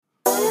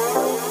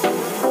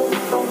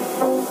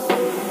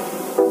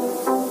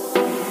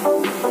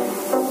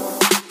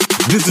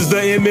This is the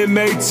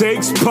MMA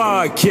Takes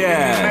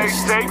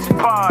Podcast.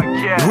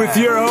 With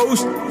your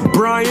host,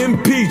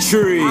 Brian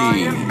Petrie.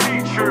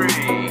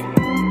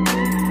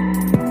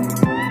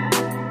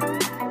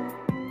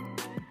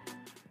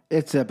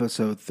 It's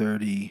episode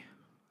 30.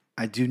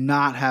 I do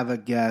not have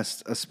a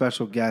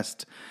special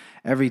guest.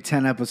 Every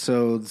 10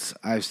 episodes,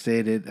 I've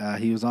stated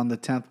he was on the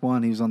 10th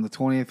one, he was on the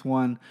 20th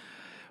one,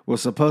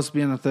 was supposed to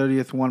be on the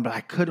 30th one, but I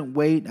couldn't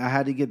wait. I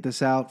had to get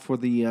this out for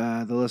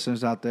the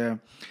listeners out there.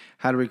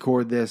 How to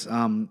record this.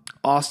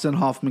 Austin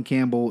Hoffman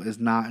Campbell is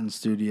not in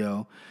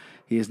studio.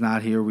 He is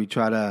not here. We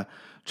try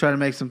to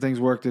make some things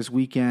work this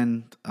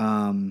weekend.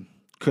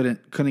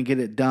 Couldn't get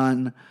it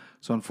done.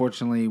 So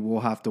unfortunately, we'll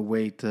have to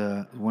wait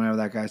whenever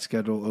that guy's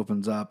schedule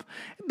opens up.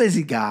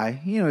 Busy guy,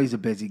 he's a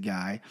busy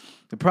guy.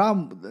 The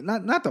problem,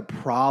 not the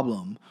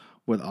problem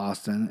with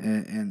Austin,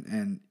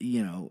 and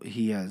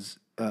he has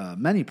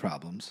many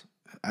problems,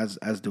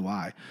 as do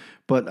I.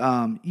 But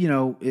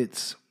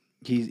it's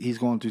he's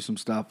going through some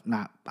stuff.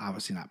 Not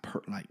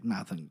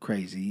nothing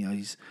crazy.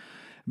 He's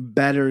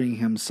bettering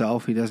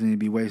himself. He doesn't need to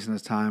be wasting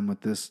his time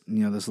with this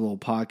this little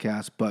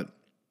podcast, but.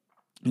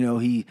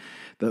 The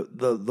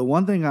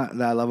one thing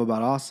that I love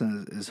about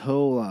Austin is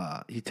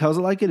he tells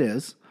it like it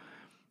is,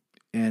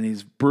 and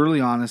he's brutally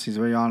honest. He's a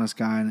very honest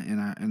guy,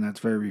 and that's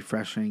very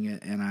refreshing,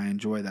 and I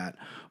enjoy that.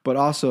 But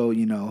also,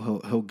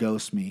 he'll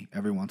ghost me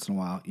every once in a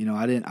while.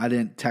 I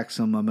didn't text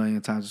him a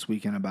million times this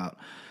weekend about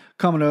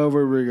coming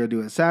over. We were gonna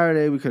do it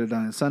Saturday. We could have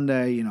done it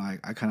Sunday.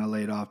 I kind of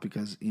laid off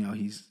because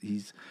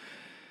he's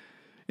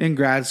in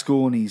grad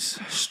school, and he's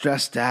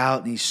stressed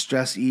out, and he's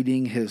stress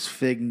eating his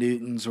Fig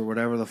Newtons or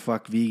whatever the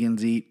fuck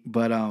vegans eat.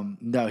 But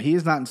no, he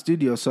is not in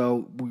studio,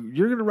 so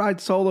you're going to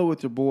ride solo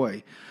with your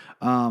boy.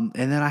 And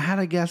then I had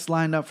a guest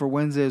lined up for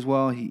Wednesday as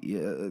well.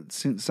 It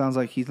sounds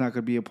like he's not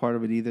going to be a part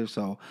of it either,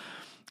 so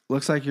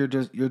looks like you're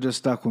just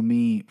stuck with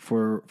me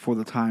for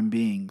the time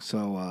being.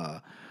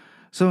 So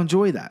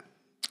enjoy that.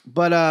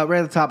 But right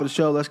at the top of the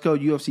show, let's go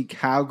UFC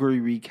Calgary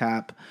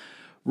recap.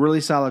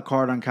 Really solid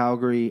card on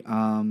Calgary.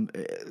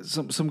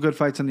 Some good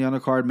fights on the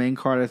undercard. Main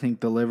card, I think,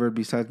 delivered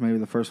besides maybe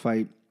the first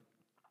fight.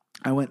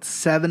 I went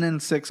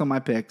 7-6 on my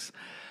picks.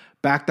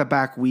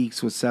 Back-to-back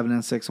weeks with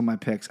 7-6 on my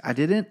picks. I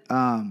didn't.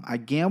 I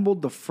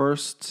gambled the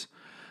first.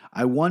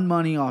 I won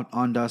money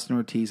on Dustin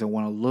Ortiz. I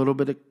won a little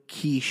bit of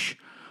quiche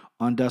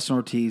on Dustin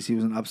Ortiz. He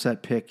was an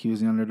upset pick. He was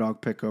the underdog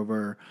pick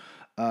over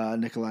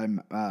Nikolai.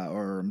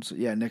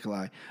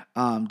 Nikolai.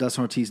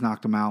 Dustin Ortiz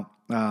knocked him out.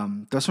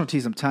 Dustin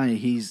Ortiz, I'm telling you,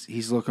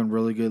 he's looking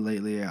really good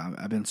lately.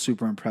 I've been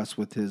super impressed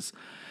with his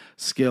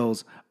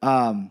skills.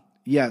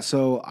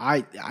 So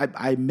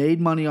I made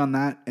money on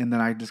that, and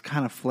then I just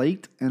kind of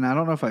flaked. And I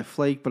don't know if I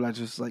flaked, but I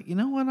just what?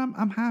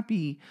 I'm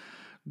happy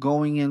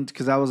going in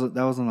because that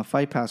was on the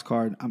Fight Pass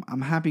card.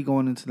 I'm happy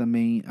going into the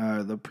main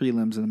the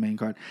prelims in the main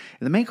card.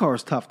 And the main card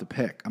was tough to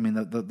pick. I mean,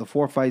 the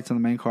 4 fights on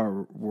the main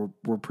card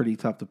were pretty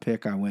tough to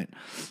pick. I went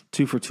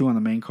 2 for 2 on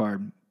the main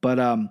card. But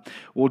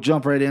we'll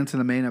jump right into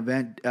the main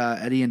event.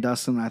 Eddie and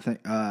Dustin, I think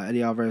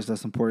Eddie Alvarez,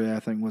 Dustin Poirier, I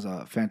think was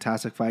a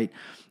fantastic fight.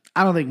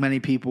 I don't think many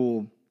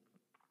people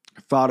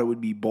thought it would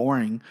be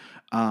boring.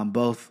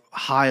 Both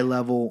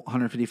high-level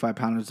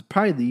 155-pounders,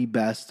 probably the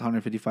best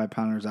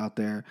 155-pounders out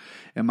there,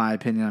 in my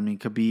opinion. I mean,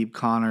 Khabib,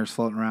 Connor's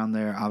floating around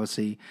there,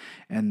 obviously,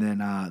 and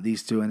then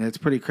these two. And it's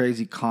pretty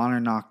crazy. Connor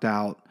knocked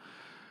out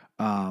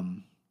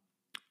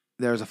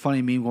there's a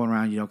funny meme going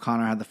around.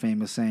 Connor had the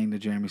famous saying to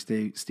Jeremy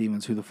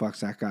Stevens, "Who the fuck's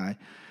that guy?"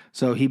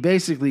 So he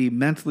basically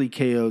mentally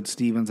KO'd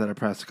Stevens at a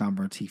press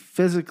conference. He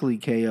physically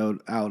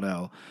KO'd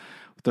Aldo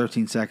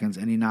 13 seconds,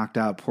 and he knocked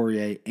out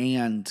Poirier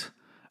and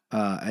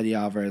Eddie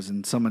Alvarez.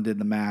 And someone did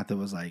the math. It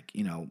was like,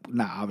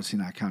 obviously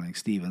not counting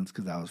Stevens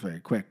because that was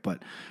very quick.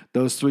 But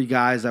those 3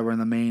 guys that were in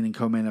the main and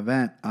co-main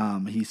event,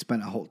 he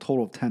spent a whole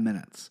total of 10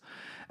 minutes.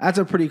 That's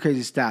a pretty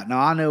crazy stat. Now,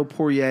 I know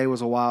Poirier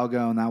was a while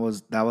ago, and that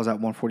was at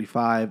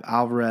 145.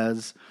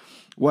 Alvarez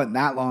wasn't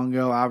that long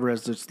ago.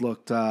 Alvarez just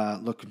looked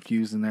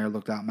confused in there,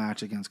 looked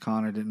outmatched against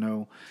Conor. Didn't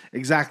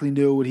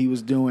knew what he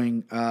was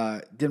doing.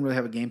 Didn't really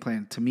have a game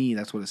plan. To me,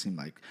 that's what it seemed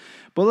like.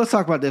 But let's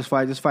talk about this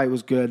fight. This fight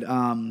was good.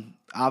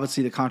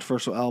 Obviously, the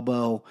controversial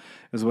elbow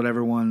is what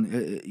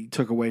everyone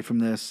took away from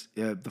this.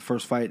 The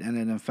first fight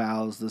ended in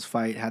fouls. This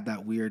fight had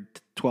that weird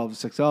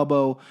 12-6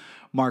 elbow.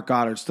 Mark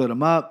Goddard stood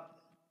him up.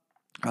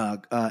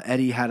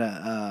 Eddie had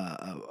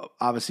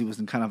obviously was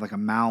in kind of like a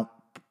mount,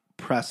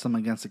 pressed him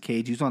against the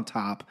cage. He was on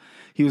top.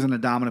 He was in a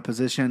dominant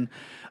position.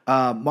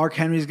 Mark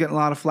Henry's getting a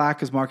lot of flack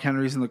because Mark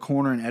Henry's in the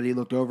corner, and Eddie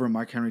looked over, and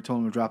Mark Henry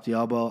told him to drop the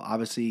elbow.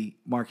 Obviously,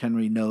 Mark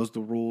Henry knows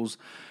the rules.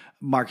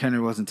 Mark Henry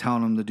wasn't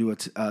telling him to do a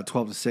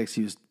 12-6.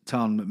 He was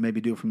telling him to maybe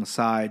do it from the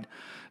side.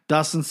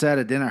 Dustin said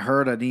it didn't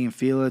hurt. I didn't even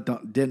feel it.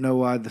 Didn't know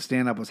why the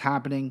stand-up was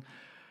happening.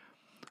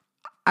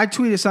 I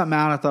tweeted something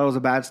out. I thought it was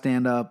a bad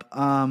stand-up.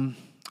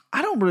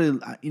 I don't really,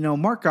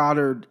 Mark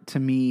Goddard to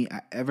me,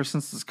 ever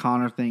since this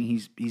Conor thing,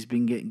 he's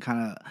been getting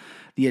kind of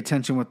the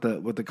attention with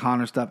the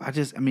Conor stuff.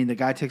 The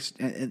guy takes.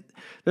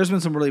 There's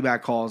been some really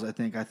bad calls. I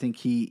think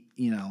he,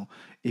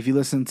 if you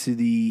listen to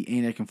the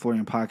Anik and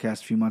Florian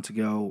podcast a few months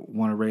ago,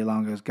 one of Ray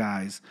Longo's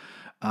guys,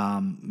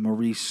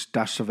 Maurice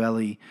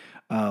Dashavelli,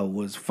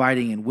 was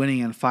fighting and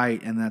winning a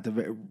fight,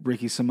 and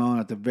Ricky Simone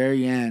at the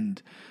very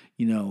end,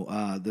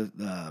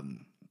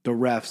 the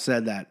ref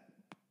said that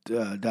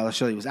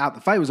Dvalishvili was out.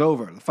 The fight was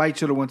over. The fight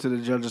should have went to the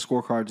judges'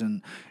 scorecards,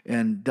 and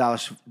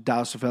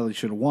Dvalishvili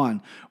should have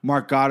won.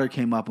 Mark Goddard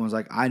came up and was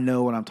like, "I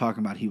know what I'm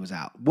talking about. He was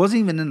out. Wasn't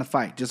even in the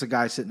fight. Just a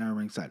guy sitting there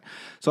ringside."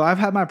 So I've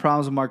had my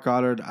problems with Mark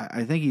Goddard.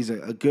 I think he's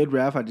a good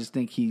ref. I just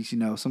think he's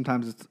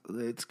sometimes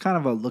it's kind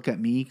of a look at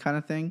me kind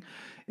of thing.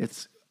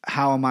 It's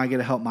how am I going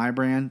to help my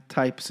brand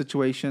type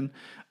situation.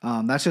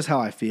 That's just how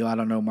I feel. I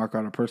don't know Mark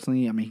Goddard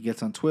personally. He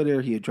gets on Twitter.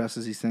 He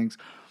addresses these things.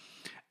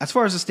 As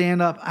far as the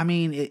stand-up,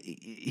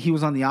 he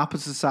was on the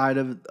opposite side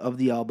of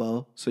the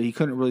elbow, so he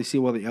couldn't really see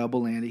where the elbow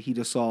landed. He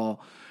just saw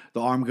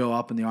the arm go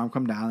up and the arm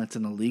come down. It's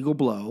an illegal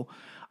blow.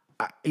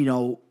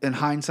 In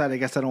hindsight, I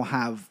guess I don't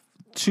have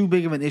too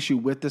big of an issue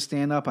with the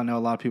stand-up. I know a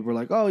lot of people were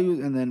like,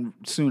 and then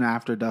soon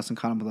after, Dustin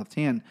caught him with left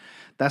hand.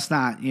 That's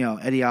not,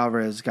 Eddie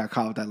Alvarez got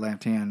caught with that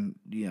left hand,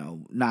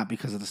 not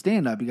because of the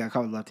stand-up. He got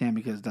caught with the left hand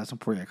because Dustin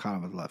Poirier caught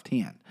him with the left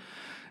hand.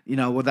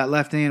 Would that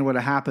left hand would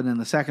have happened in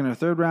the second or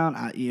third round?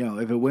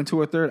 If it went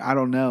to a third, I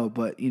don't know.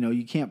 But,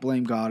 you can't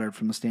blame Goddard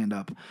from the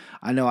stand-up.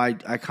 I know I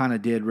kind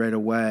of did right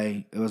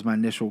away. It was my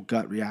initial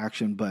gut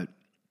reaction. But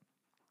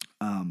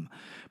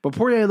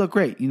Poirier looked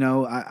great.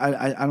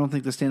 I don't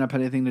think the stand-up had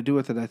anything to do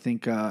with it. I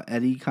think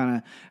Eddie kind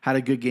of had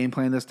a good game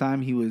plan this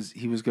time. He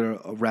was going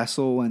to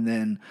wrestle, and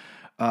then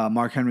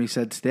Mark Henry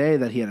said today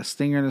that he had a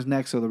stinger in his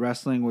neck, so the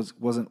wrestling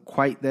wasn't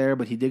quite there,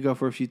 but he did go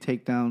for a few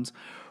takedowns.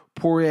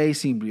 Poirier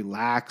seemed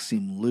relaxed,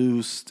 seemed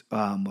loose,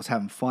 was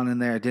having fun in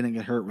there, didn't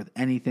get hurt with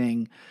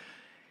anything.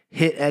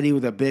 Hit Eddie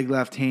with a big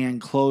left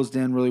hand, closed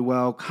in really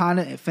well.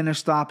 Kind of finished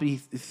stop. He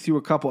threw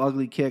a couple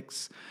ugly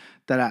kicks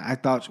that I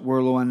thought were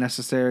a little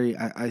unnecessary.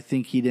 I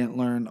think he didn't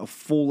learn a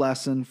full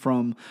lesson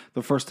from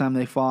the first time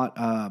they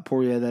fought.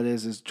 Poirier, that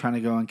is trying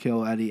to go and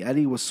kill Eddie.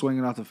 Eddie was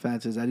swinging off the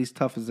fences. Eddie's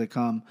tough as they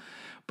come.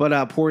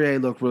 But Poirier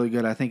looked really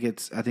good. I think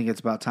it's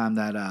about time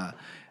that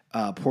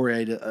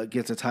Poirier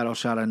gets a title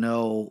shot. I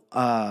know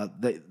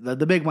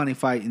the big money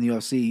fight in the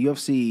UFC.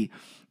 UFC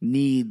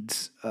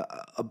needs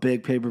a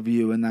big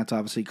pay-per-view, and that's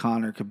obviously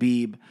Conor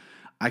Khabib.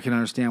 I can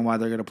understand why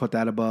they're going to put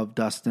that above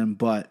Dustin,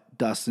 but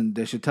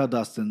they should tell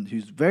Dustin,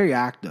 who's very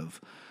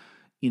active,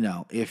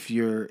 if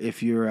you're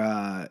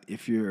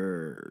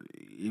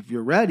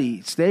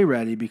ready, stay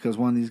ready, because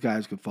one of these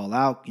guys could fall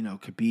out.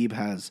 Khabib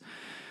has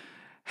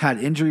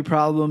had injury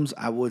problems.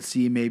 I would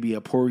see maybe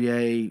a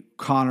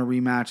Poirier-Conor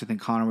rematch. I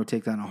think Conor would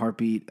take that in a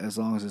heartbeat as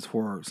long as it's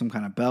for some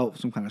kind of belt,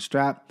 some kind of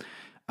strap.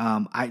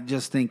 I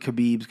just think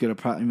Khabib's going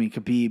to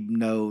Khabib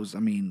knows. I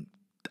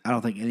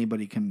don't think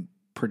anybody can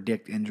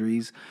predict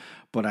injuries,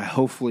 but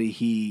hopefully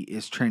he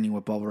is training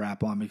with bubble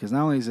wrap on, because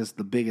not only is this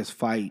the biggest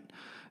fight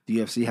the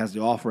UFC has to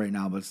offer right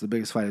now, but it's the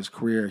biggest fight of his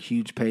career, a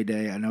huge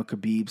payday. I know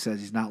Khabib says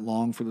he's not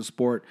long for the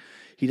sport.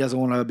 He doesn't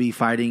want to be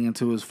fighting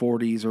into his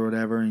 40s or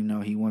whatever.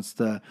 He wants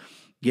to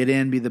get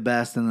in, be the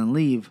best, and then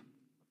leave.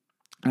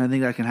 And I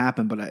think that can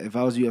happen. But if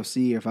I was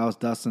UFC or if I was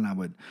Dustin, I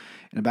would,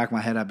 in the back of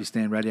my head, I'd be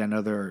staying ready. I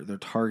know they're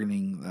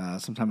targeting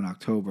sometime in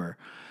October.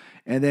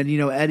 And then,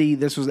 Eddie,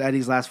 this was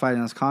Eddie's last fight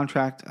in his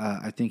contract.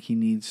 I think he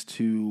needs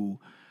to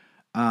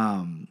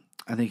re-sign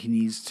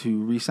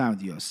with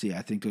the UFC.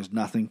 I think there's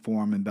nothing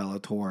for him in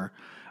Bellator.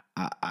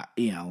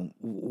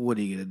 What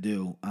are you going to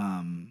do?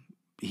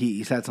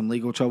 He's had some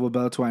legal trouble with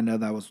Bellator. I know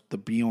that was the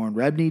Bjorn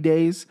Rebney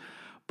days.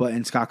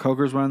 And Scott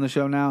Coker's running the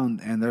show now,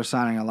 and they're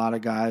signing a lot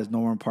of guys.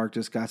 Norman Park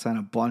just got signed.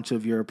 A bunch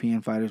of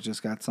European fighters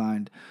just got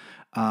signed.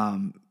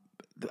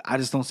 I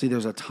just don't see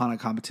there's a ton of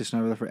competition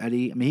over there for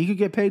Eddie. He could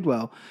get paid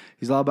well.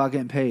 He's all about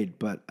getting paid,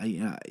 but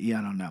I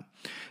don't know.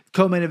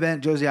 Co-main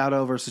event, Jose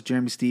Aldo versus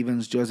Jeremy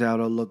Stephens. Jose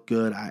Aldo looked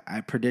good.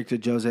 I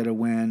predicted Jose to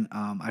win.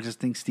 I just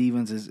think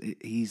Stephens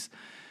he's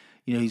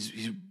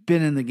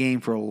been in the game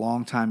for a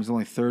long time. He's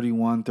only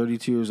 31,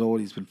 32 years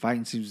old. He's been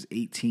fighting since he was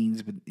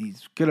 18.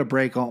 He's going to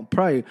break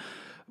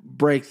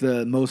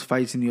the most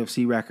fights in the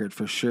UFC record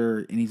for sure,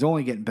 and he's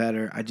only getting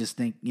better. I just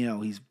think,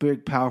 he's a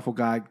big, powerful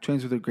guy,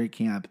 trains with a great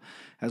camp,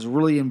 has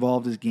really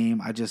involved his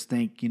game. I just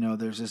think,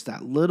 there's just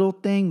that little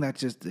thing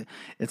that's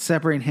it's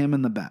separating him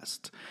and the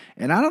best.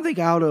 And I don't think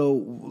Aldo,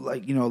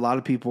 a lot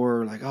of people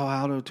were like, oh,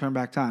 Aldo turned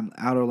back time.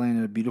 Aldo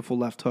landed a beautiful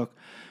left hook,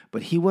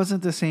 but he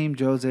wasn't the same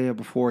Jose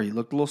before. He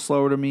looked a little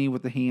slower to me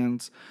with the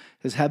hands.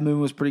 His head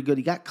movement was pretty good.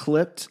 He got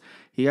clipped.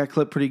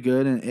 Pretty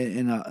good,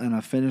 and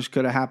a finish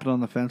could have happened on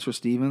the fence for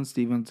Stephens.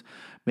 Stephens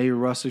maybe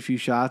rushed a few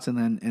shots and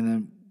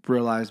then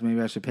realized maybe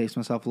I should pace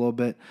myself a little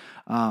bit.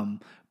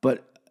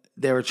 But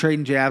they were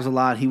trading jabs a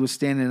lot. He was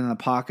standing in the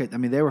pocket.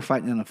 They were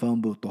fighting in a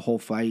phone booth the whole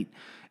fight,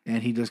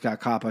 and he just got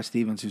caught by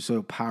Stevens, who's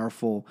so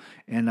powerful,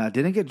 and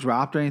didn't get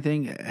dropped or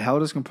anything.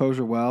 Held his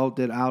composure well,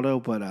 did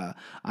Aldo, but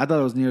I thought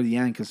it was near the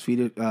end because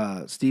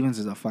Stevens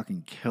is a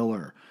fucking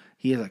killer.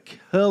 He is a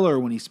killer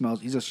when he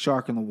smells. He's a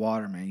shark in the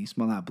water, man. You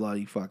smell that blood,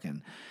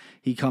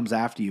 he comes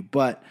after you.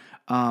 But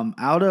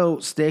Aldo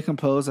stay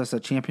composed. That's a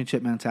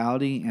championship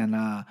mentality,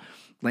 and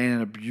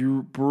landed a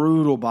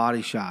brutal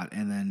body shot,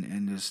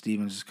 and just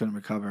Stevens just couldn't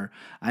recover.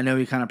 I know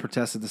he kind of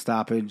protested the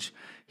stoppage.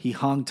 He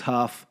hung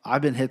tough.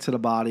 I've been hit to the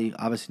body,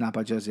 obviously not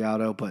by Jose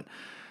Aldo, but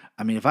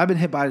I mean, if I've been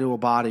hit by a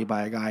body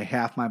by a guy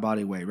half my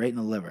body weight, right in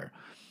the liver,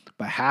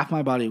 by half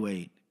my body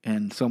weight,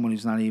 and someone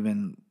who's not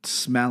even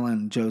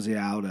smelling Jose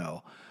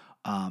Aldo,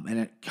 and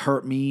it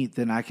hurt me,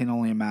 then I can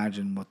only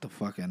imagine what the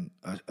fucking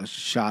a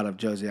shot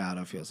of Jose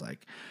Aldo feels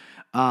like.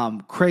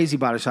 Crazy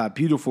body shot,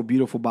 beautiful,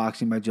 beautiful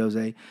boxing by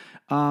Jose.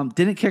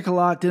 Didn't kick a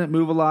lot, didn't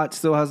move a lot,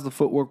 still has the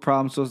footwork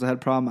problem, still has the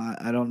head problem.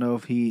 I don't know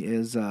if he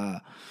is,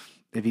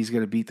 if he's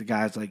going to beat the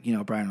guys like,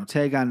 Brian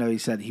Ortega. I know he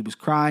said he was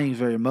crying, he was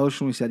very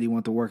emotional. He said he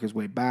wanted to work his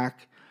way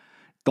back.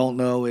 Don't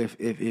know if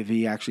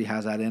he actually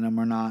has that in him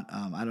or not.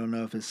 I don't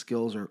know if his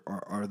skills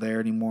are there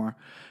anymore.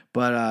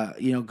 But,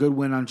 good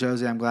win on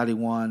Jose. I'm glad he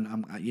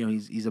won.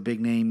 He's a big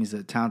name. He's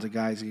a talented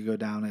guy. He's going to go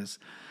down as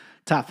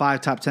top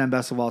 5, top 10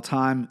 best of all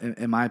time,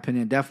 in my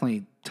opinion.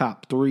 Definitely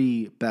top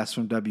 3 best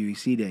from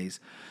WEC days.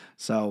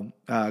 So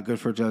good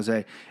for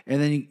Jose.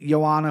 And then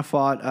Joanna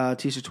fought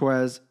Tisha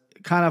Torres.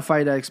 Kind of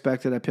fight I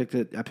expected. I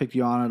picked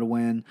Joanna to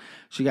win.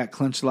 She got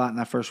clinched a lot in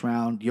that first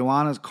round.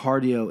 Joanna's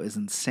cardio is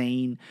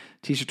insane.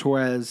 Tisha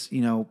Torres,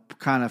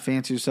 kind of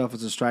fancies herself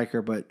as a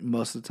striker, but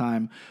most of the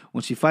time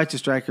when she fights a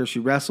striker, she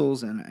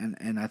wrestles,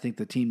 and I think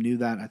the team knew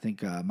that. I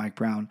think Mike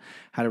Brown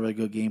had a really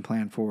good game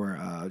plan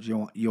for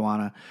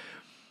Joanna.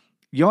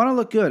 Joanna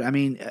looked good. I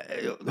mean,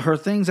 her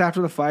things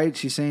after the fight,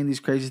 she's saying these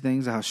crazy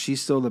things, how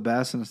she's still the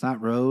best and it's not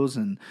Rose,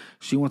 and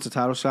she wants a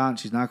title shot and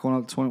she's not going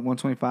up to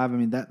 125. I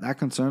mean, that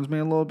concerns me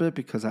a little bit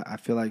because I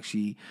feel like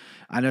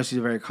I know she's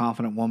a very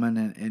confident woman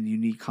and you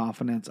need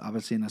confidence,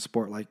 obviously, in a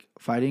sport like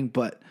fighting,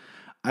 but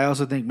I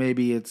also think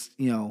maybe it's,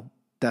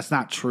 that's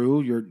not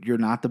true. You're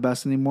not the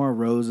best anymore.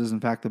 Rose is,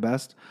 in fact, the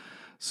best.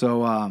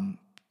 So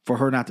for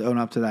her not to own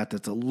up to that,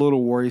 that's a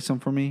little worrisome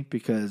for me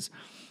because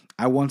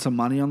I won some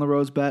money on the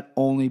Rose bet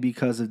only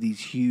because of these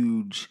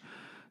huge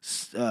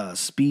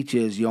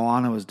speeches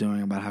Joanna was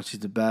doing about how she's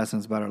the best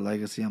and it's about her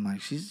legacy. I'm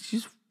like,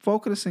 she's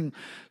focusing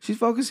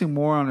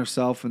more on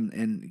herself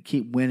and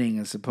keep winning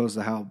as opposed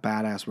to how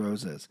badass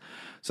Rose is.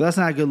 So that's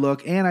not a good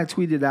look. And I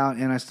tweeted out,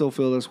 and I still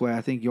feel this way.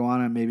 I think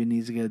Joanna maybe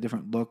needs to get a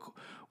different look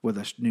with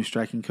a new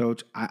striking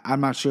coach.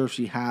 I'm not sure if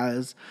she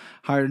has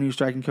hired a new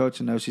striking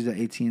coach. I know she's at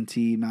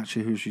AT&T. Not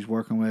sure who she's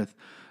working with.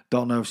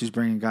 Don't know if she's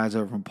bringing guys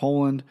over from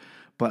Poland.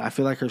 But I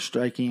feel like her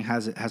striking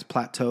has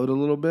plateaued a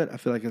little bit. I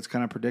feel like it's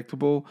kind of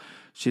predictable.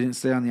 She didn't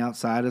stay on the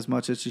outside as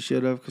much as she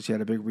should have because she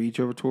had a big reach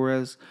over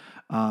Torres.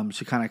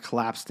 She kind of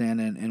collapsed in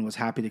and was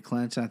happy to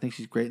clinch. And I think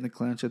she's great in the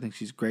clinch. I think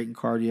she's great in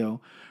cardio.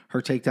 Her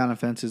takedown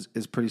offense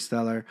is pretty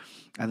stellar.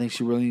 I think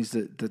she really needs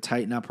to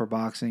tighten up her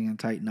boxing and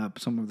tighten up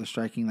some of the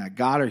striking that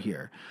got her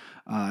here.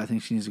 I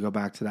think she needs to go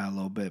back to that a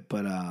little bit.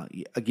 But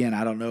again,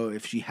 I don't know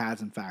if she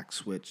has in fact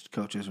switched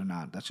coaches or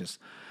not. That's just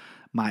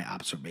my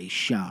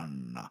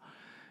observation.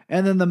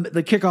 And then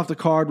the kick off the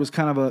card was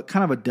kind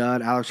of a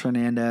dud. Alex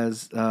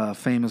Hernandez,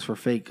 famous for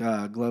fake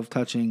glove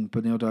touching,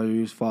 Beneil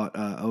Dariush fought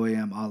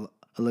OAM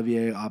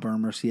Olivier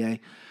Aubin-Mercier.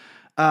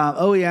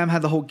 OAM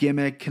had the whole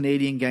gimmick,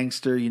 Canadian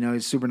gangster. He's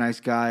a super nice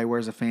guy,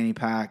 wears a fanny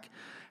pack,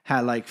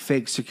 had like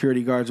fake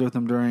security guards with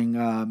him during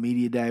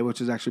media day, which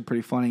is actually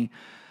pretty funny.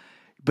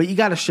 But you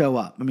got to show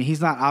up. I mean, he's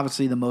not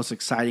obviously the most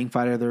exciting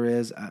fighter there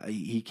is.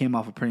 He came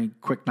off a pretty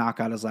quick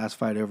knockout his last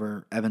fight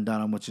over Evan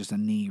Dunham, which is a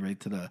knee right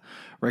to the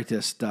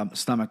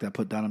stomach that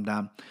put Dunham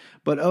down.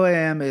 But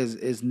OAM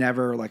is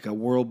never like a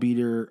world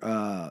beater.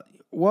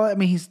 Well, I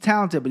mean, he's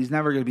talented, but he's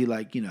never going to be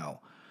like,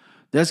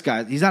 this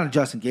guy. He's not a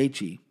Justin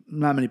Gaethje.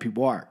 Not many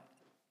people are.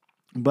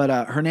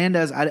 But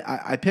Hernandez,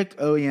 I picked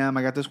OAM.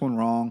 I got this one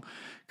wrong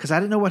because I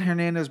didn't know what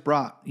Hernandez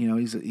brought.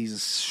 He's a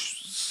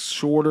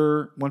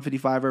shorter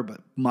 155er,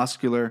 but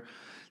muscular.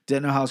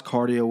 Didn't know how his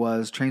cardio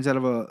was. Trains out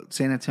of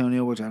San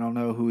Antonio, which I don't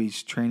know who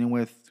he's training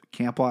with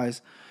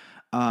camp-wise.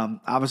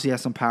 Obviously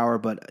has some power,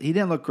 but he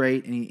didn't look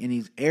great, and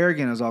he's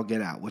arrogant as all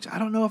get out, which I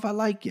don't know if I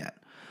like yet.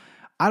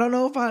 I don't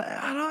know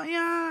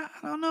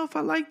if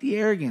I like the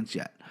arrogance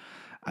yet.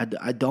 I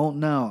don't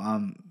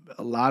know.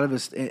 A lot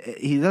of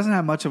he doesn't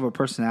have much of a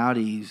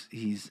personality.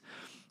 His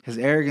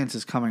arrogance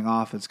is coming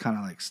off. It's kind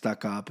of like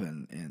stuck up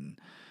and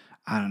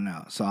I don't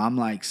know. So I'm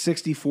like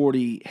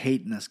 60-40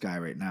 hating this guy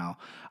right now.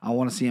 I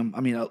want to see him. I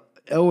mean,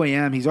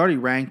 OAM, he's already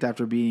ranked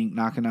after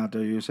knocking out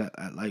Dariush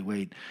at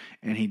lightweight,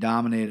 and he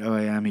dominated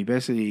OAM. He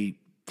basically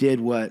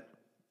did what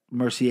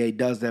Mercier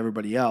does to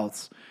everybody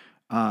else.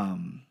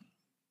 And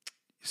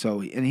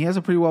he has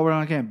a pretty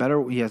well-rounded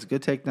game. He has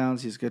good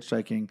takedowns. He's good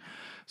striking.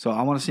 So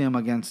I want to see him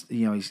against,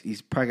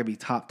 he's probably going to be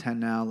top 10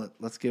 now.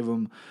 Let's give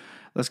him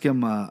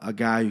a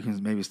guy who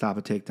can maybe stop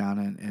a takedown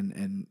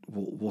and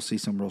we'll see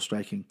some real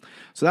striking.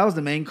 So that was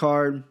the main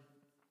card.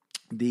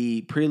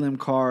 The prelim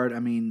card, I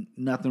mean,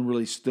 nothing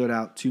really stood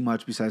out too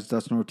much besides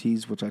Dustin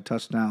Ortiz, which I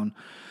touched on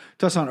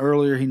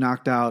earlier. He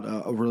knocked out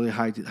a really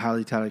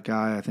highly touted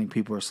guy. I think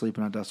people are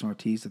sleeping on Dustin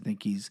Ortiz. I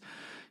think he's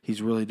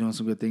really doing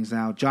some good things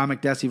now. John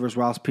McDessie versus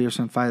Ross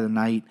Pearson, fight of the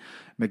night.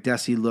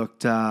 McDessie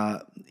looked.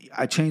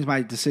 I changed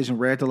my decision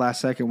right at the last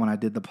second when I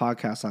did the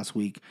podcast last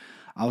week.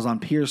 I was on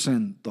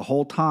Pearson the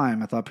whole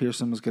time. I thought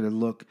Pearson was going to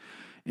look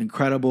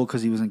incredible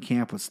because he was in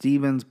camp with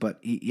Stevens, but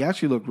he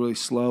actually looked really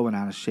slow and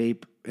out of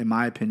shape, in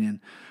my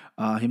opinion.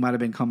 He might have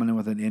been coming in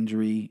with an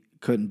injury,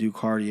 couldn't do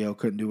cardio,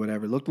 couldn't do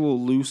whatever. Looked a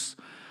little loose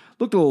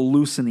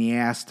in the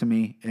ass to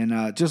me,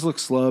 and just looked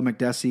slow.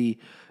 McDessie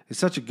is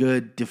such a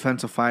good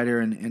defensive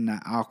fighter in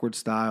that awkward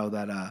style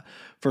that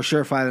for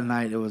sure fight of the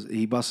night.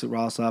 He busted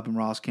Ross up, and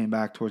Ross came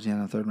back towards the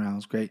end of the third round. It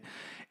was great.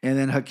 And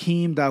then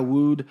Hakeem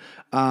Dawood,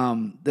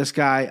 this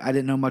guy I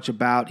didn't know much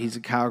about. He's a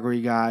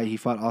Calgary guy. He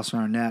fought Austin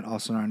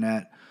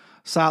Arnett.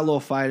 Solid little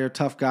fighter,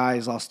 tough guy.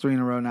 He's lost 3 in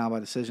a row now by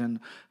decision.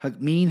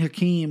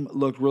 Hakeem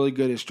looked really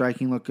good. His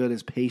striking looked good.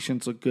 His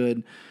patience looked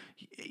good.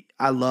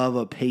 I love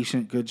a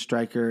patient, good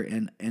striker,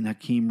 and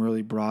Hakeem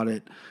really brought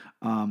it.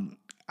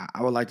 I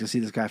would like to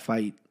see this guy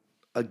fight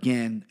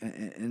again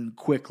and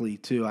quickly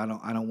too. I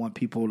don't want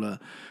people to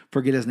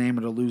forget his name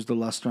or to lose the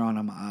luster on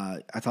him.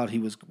 I thought he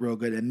was real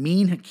good. And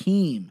Mean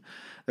Hakeem,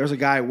 there's a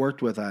guy I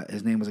worked with.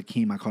 His name was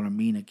Hakeem. I called him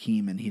Mean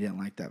Hakeem, and he didn't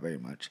like that very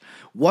much.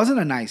 Wasn't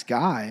a nice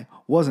guy.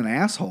 Was an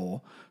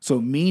asshole.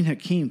 So Mean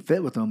Hakeem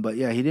fit with him, but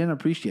yeah, he didn't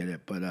appreciate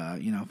it. But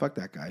fuck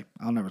that guy.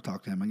 I'll never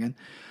talk to him again.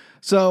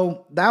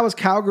 So that was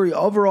Calgary.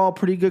 Overall,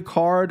 pretty good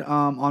card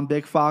on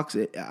Big Fox.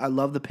 I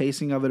love the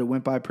pacing of it. It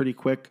went by pretty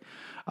quick.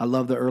 I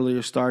love the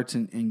earlier starts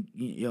and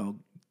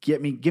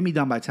get me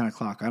done by 10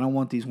 o'clock. I don't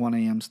want these 1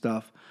 a.m.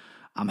 stuff.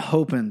 I'm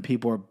hoping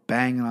people are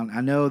banging on.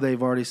 I know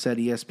they've already said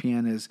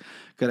ESPN is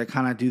going to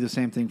kind of do the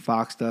same thing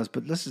Fox does,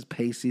 but let's just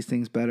pace these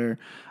things better.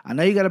 I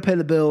know you got to pay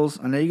the bills.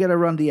 I know you got to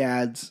run the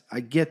ads. I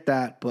get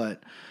that,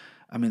 but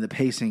I mean the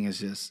pacing is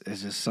just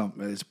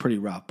something. It's pretty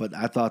rough. But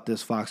I thought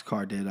this Fox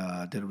card did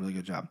a really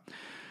good job.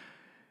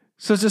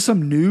 So it's just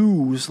some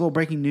news, little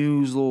breaking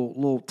news,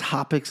 little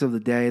topics of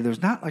the day.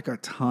 There's not like a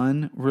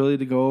ton really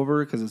to go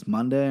over because it's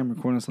Monday. I'm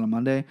recording this on a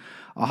Monday.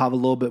 I'll have a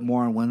little bit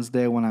more on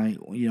Wednesday when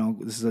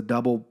this is a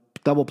double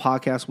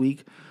podcast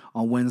week.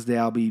 On Wednesday,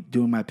 I'll be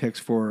doing my picks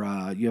for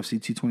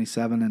UFC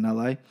 227 in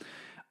LA.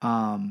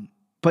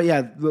 But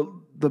yeah,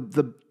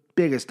 the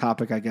biggest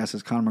topic, I guess,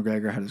 is Conor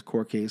McGregor had his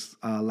court case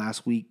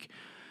last week,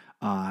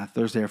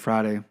 Thursday or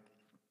Friday,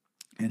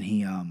 and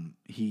he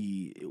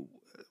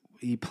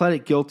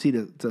pleaded guilty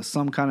to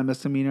some kind of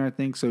misdemeanor, I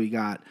think. So he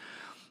got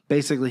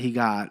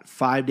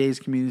 5 days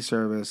community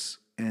service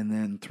and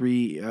then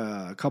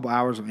a couple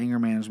hours of anger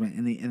management,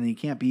 and he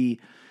can't be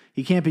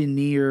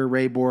near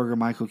Ray Borg or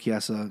Michael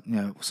Chiesa.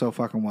 So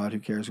fucking what? Who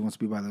cares? He wants to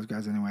be by those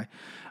guys anyway.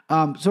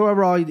 So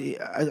overall,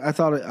 I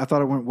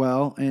thought it went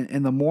well.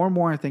 And the more and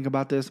more I think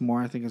about this, the more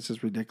I think it's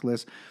just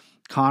ridiculous.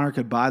 Conor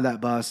could buy that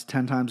bus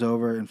 10 times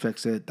over and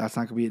fix it. That's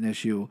not going to be an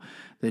issue.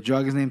 They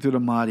drug his name through the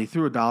mud. He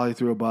threw a dolly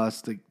through a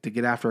bus to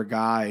get after a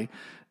guy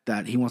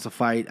that he wants to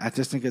fight. I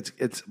just think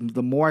it's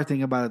the more I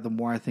think about it, the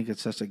more I think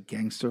it's such a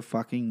gangster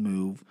fucking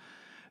move.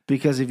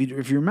 Because if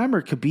you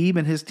remember, Khabib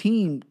and his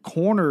team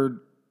cornered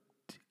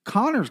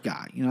Conor's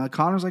guy.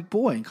 Conor's like,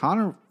 boy, and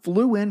Conor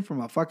flew in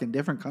from a fucking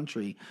different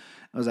country.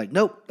 I was like,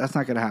 nope, that's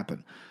not going to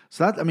happen.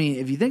 So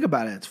if you think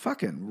about it, it's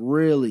fucking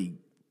really.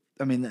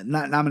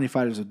 Not many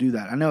fighters will do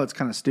that. I know it's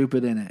kind of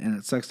stupid, and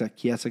it sucks that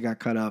Chiesa got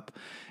cut up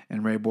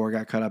and Ray Borg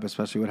got cut up,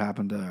 especially what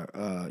happened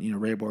to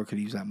Ray Borg could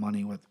use that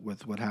money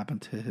with what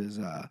happened to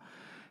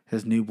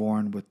his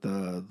newborn with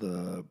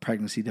the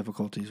pregnancy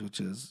difficulties, which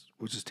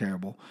is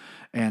terrible.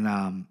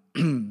 And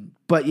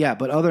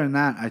but other than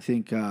that, I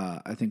think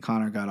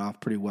Conor got off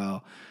pretty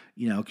well.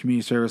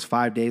 Community service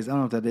 5 days. I don't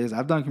know what that is.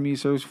 I've done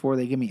community service before.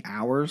 They give me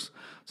hours.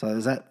 So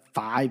is that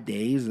 5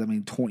 days?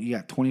 You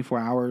got 24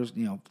 hours,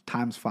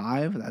 times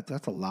 5.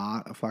 That's a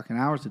lot of fucking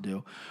hours to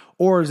do.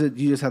 Or is it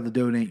you just have to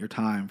donate your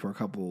time for a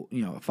couple,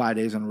 5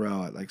 days in a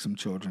row at like some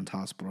children's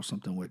hospital or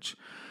something, which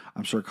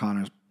I'm sure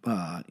Conor's,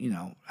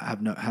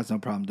 has no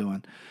problem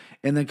doing.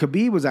 And then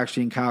Khabib was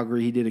actually in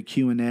Calgary. He did a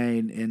Q&A,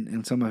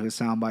 and some of his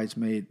sound bites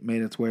made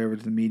its way over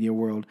to the media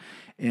world.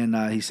 And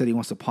he said he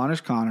wants to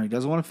punish Conor. He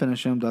doesn't want to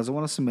finish him, doesn't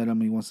want to submit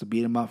him. He wants to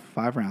beat him up for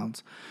 5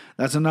 rounds.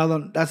 That's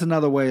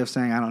another way of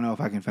saying I don't know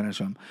if I can finish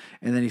him.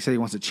 And then he said he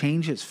wants to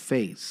change his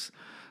face.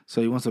 So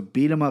he wants to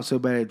beat him up so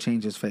bad it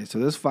changes his face. So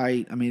this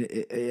fight,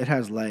 it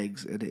has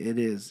legs. It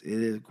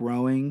is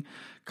growing.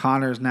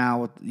 Conor's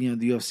now, the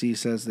UFC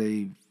says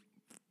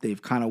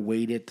they've kind of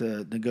waited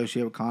to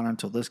negotiate with Conor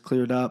until this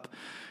cleared up.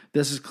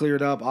 This is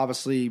cleared up.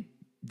 Obviously,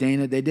 they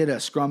did a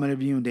scrum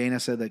interview, and Dana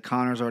said that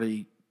Conor's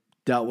already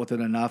dealt with it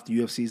enough. The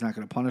UFC is not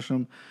going to punish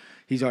him.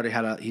 He's already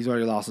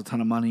lost a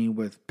ton of money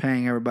with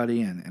paying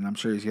everybody, and I'm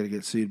sure he's going to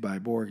get sued by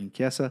Borg and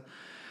Chiesa.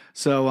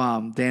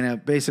 So Dana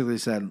basically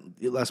said,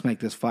 let's make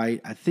this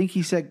fight. I think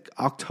he said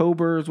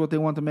October is what they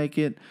want to make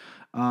it.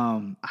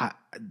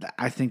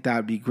 I think that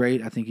would be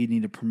great. I think you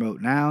need to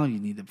promote now. You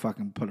need to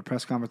fucking put a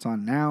press conference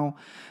on now.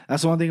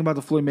 That's the one thing about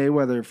the Floyd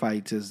Mayweather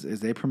fights is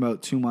they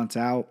promote 2 months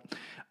out.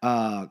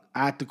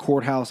 At the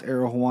courthouse,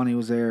 Errol Hawani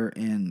was there,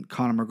 and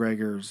Conor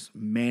McGregor's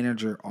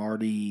manager,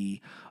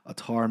 Artie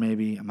Attar,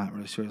 maybe, I'm not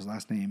really sure his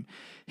last name.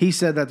 He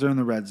said that they're in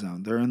the red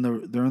zone. They're in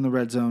the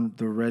red zone.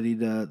 They're ready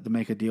to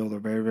make a deal. They're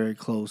very, very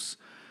close.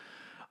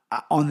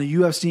 On the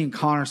UFC and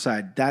Conor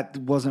side, that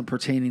wasn't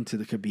pertaining to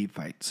the Khabib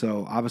fight.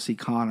 So obviously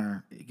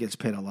Conor gets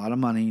paid a lot of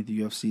money. The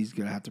UFC is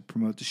going to have to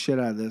promote the shit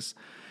out of this.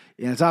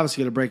 And it's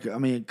obviously going to break. I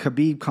mean,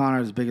 Khabib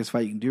Conor is the biggest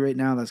fight you can do right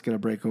now. That's going to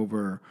break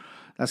over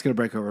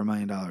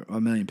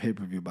 $1 million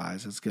pay-per-view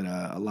buys. It's going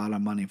to a lot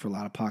of money for a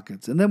lot of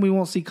pockets. And then we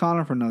won't see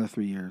Conor for another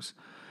 3 years.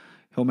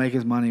 He'll make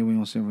his money. We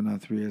won't see him for another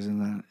 3 years.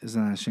 Isn't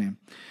that a shame?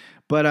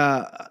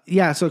 But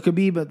yeah, so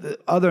Khabib.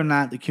 Other than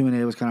that, the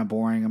Q&A was kind of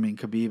boring. I mean,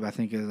 Khabib, I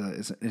think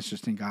is an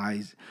interesting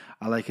guy.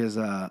 I like his.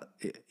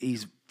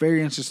 He's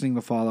very interesting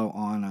to follow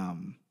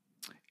on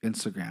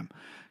Instagram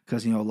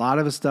because a lot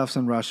of his stuff's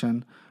in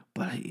Russian,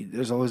 but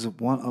there's always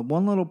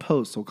one little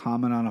post. He'll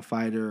comment on a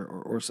fighter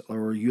or a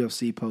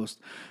UFC post,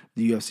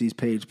 the UFC's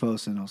page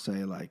post, and he'll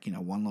say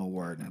one little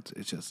word, and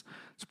it's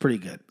pretty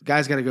good.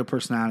 Guy's got a good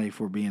personality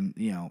for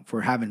being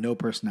for having no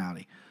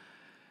personality.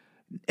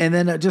 And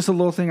then just a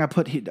little thing I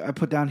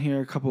put down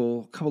here, a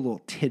couple little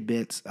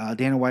tidbits.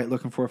 Dana White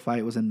looking for a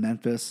fight was in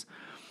Memphis,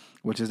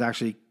 which is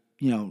actually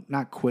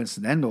not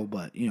coincidental,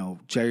 but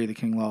Jerry the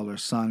King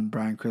Lawler's son,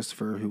 Brian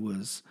Christopher, who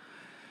was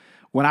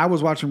when I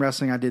was watching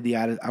wrestling,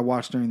 I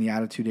watched during the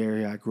Attitude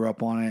Era. I grew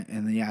up on it,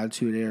 and the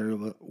Attitude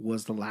Era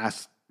was the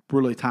last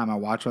really time I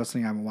watched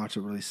wrestling. I haven't watched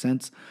it really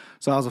since.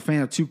 So I was a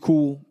fan of Too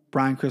Cool,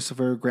 Brian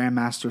Christopher,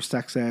 Grandmaster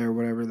Sexay, or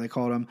whatever they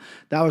called him.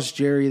 That was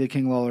Jerry the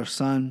King Lawler's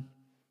son.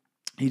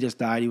 He just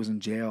died. He was in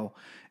jail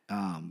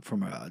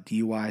from a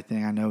DUI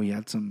thing. I know he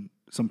had some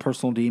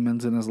personal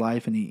demons in his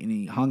life, and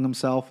he hung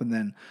himself. And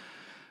then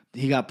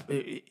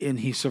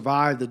he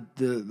survived.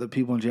 The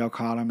people in jail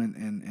caught him,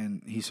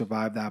 and he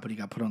survived that. But he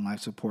got put on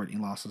life support. And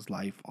he lost his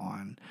life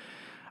on,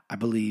 I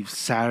believe,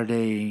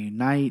 Saturday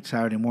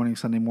morning,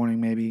 Sunday morning,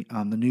 maybe.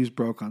 The news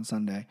broke on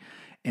Sunday,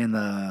 and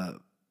the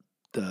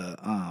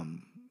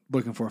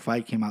Looking for a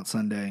Fight came out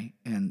Sunday,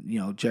 and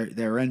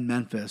they were in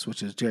Memphis,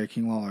 which is Jerry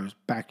King Lawler's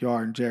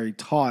backyard, and Jerry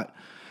taught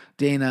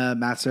Dana,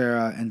 Matt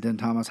Serra, and Den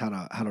Thomas how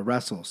to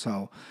wrestle.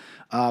 So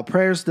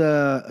prayers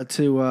to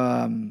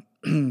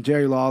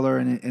Jerry Lawler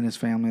and his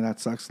family. That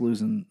sucks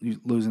losing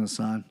a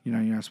son. You're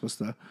not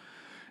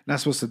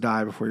supposed to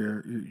die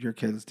before your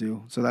kids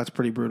do. So that's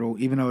pretty brutal.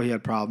 Even though he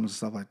had problems and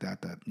stuff like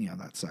that,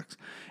 that sucks.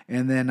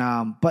 And then,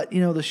 but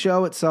the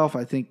show itself,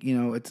 I think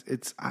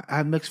I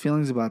have mixed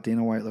feelings about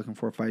Dana White Looking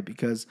for a Fight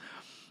because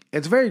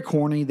it's very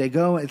corny.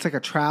 It's like a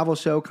travel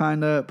show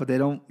kind of, but they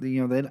don't.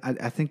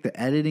 I think the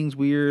editing's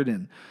weird,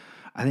 and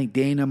I think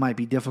Dana might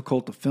be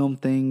difficult to film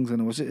things,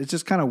 and it's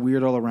just kind of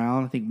weird all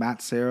around. I think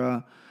Matt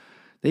Serra.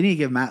 They need to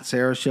give Matt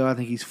Serra a show. I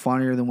think he's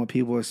funnier than what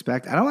people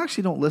expect. I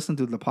don't listen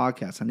to the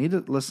podcast. I need to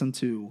listen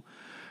to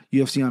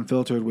UFC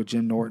Unfiltered with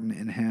Jim Norton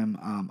and him.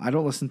 I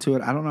don't listen to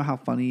it. I don't know how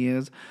funny he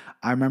is.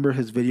 I remember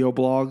his video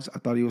blogs. I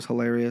thought he was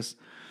hilarious.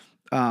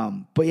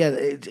 But yeah,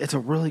 it's a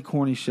really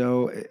corny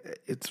show.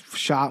 It's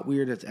shot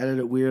weird. It's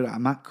edited weird.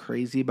 I'm not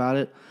crazy about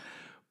it.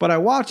 But I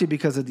watch it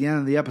because at the end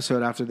of the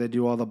episode, after they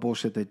do all the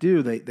bullshit they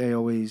do, they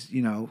always,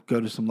 go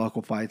to some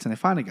local fights and they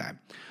find a guy.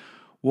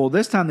 Well,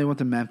 this time they went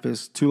to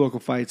Memphis, 2 local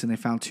fights, and they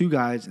found 2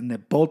 guys,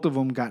 and both of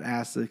them got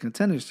asked to the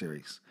Contender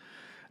Series.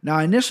 Now,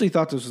 I initially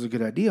thought this was a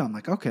good idea. I'm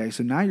like, okay,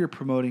 so now you're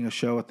promoting a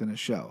show within a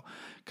show.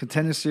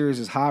 Contender Series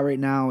is hot right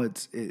now.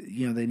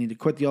 They need to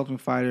quit the Ultimate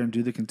Fighter and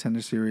do the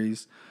Contender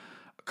Series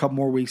a couple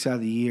more weeks out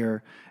of the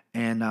year.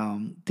 And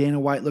Dana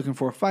White Looking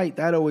for a Fight,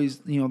 that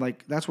always,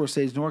 that's where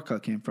Sage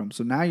Northcutt came from.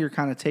 So now you're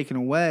kind of taking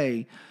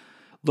away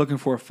Looking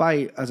for a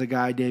Fight as a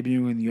guy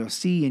debuting in the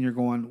UFC, and you're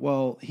going,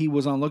 well, he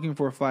was on Looking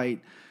for a Fight,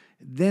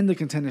 then the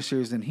Contender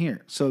Series in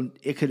here. So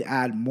it could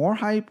add more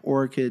hype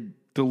or it could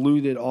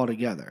dilute it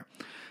altogether.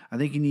 I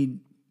think you need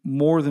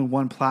more than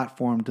one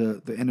platform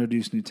to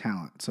introduce new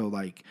talent. So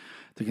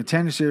the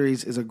Contender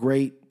Series is a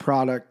great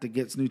product that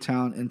gets new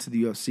talent into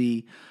the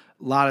UFC.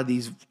 A lot of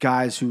these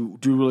guys who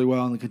do really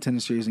well in the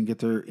Contender Series and get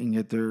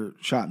their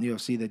shot in the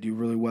UFC, they do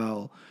really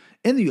well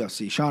in the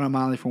UFC. Sean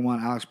O'Malley for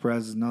one, Alex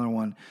Perez is another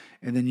one.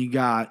 And then you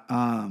got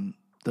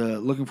the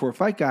Looking for a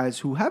Fight guys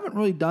who haven't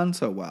really done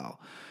so well.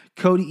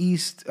 Cody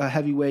East, a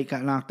heavyweight,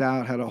 got knocked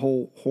out, had a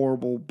whole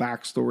horrible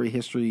backstory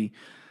history,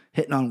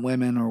 hitting on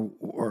women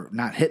or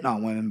not hitting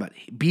on women, but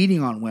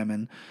beating on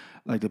women,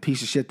 like the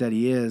piece of shit that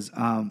he is.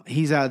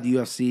 He's out of the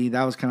UFC.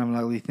 That was kind of an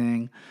ugly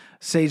thing.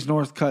 Sage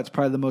Northcutt's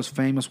probably the most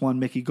famous one.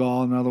 Mickey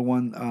Gall, another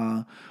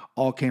one.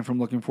 All came from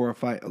Dana White Looking for a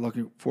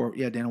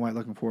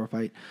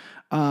Fight.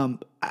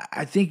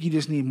 I think you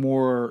just need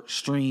more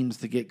streams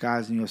to get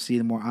guys in the UFC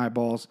and more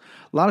eyeballs.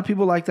 A lot of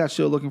people like that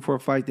show Looking for a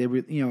Fight.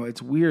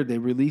 It's weird. They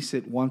release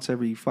it once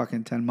every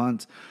fucking 10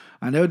 months.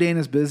 I know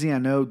Dana's busy. I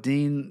know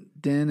Dean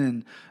Din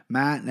and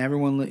Matt and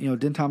everyone.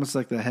 Din Thomas is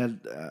like the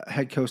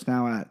head coach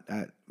now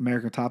at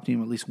American Top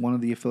Team, at least one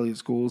of the affiliate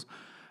schools.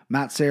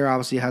 Matt Serra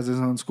obviously has his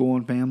own school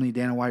and family.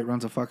 Dana White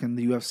runs the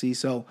UFC.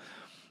 So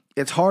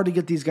it's hard to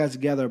get these guys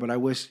together, but I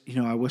wish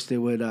they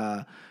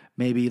would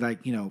maybe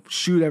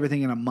shoot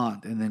everything in a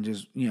month and then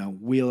just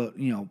wheel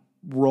it,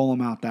 roll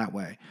them out that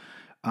way.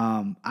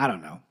 I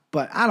don't know,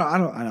 but I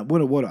don't.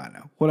 What do I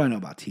know? What do I know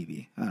about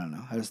TV? I don't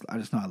know. I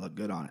just know I look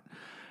good on it.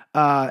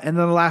 And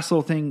then the last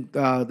little thing,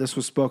 this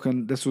was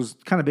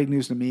kind of big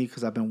news to me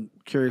because I've been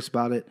curious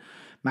about it.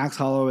 Max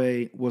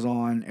Holloway was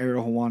on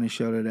Ariel Helwani's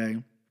show today,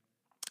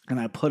 and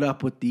I put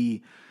up with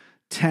the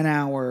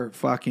 10-hour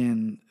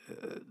fucking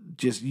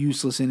just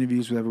useless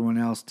interviews with everyone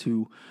else.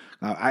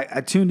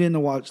 I tuned in to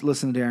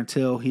listen to Darren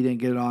Till. He didn't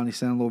get it on. He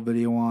sent a little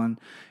video on,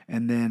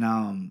 and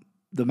then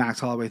the Max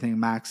Holloway thing.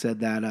 Max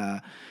said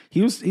that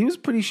he was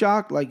pretty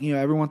shocked.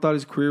 Everyone thought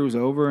his career was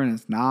over, and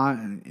it's not.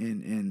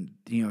 And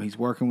he's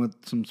working with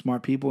some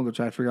smart people to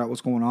try to figure out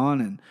what's going on.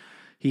 And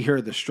he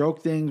heard the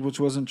stroke things, which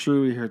wasn't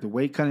true. He heard the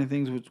weight cutting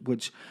things,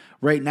 which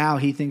right now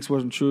he thinks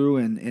wasn't true.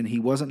 And he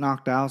wasn't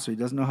knocked out, so he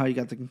doesn't know how he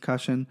got the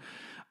concussion.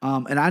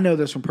 And I know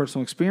this from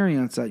personal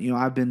experience that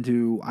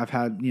I've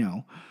had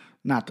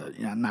not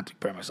to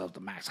compare myself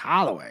to Max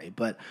Holloway,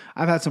 but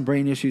I've had some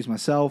brain issues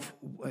myself,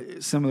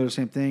 similar to the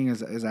same thing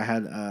as I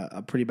had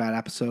a pretty bad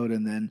episode,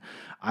 and then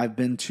I've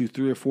been to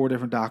 3 or 4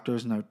 different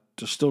doctors, and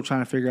they're still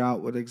trying to figure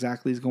out what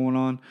exactly is going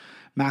on.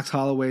 Max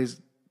Holloway's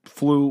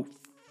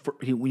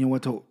he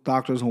went to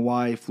doctors in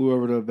Hawaii, flew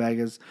over to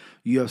Vegas.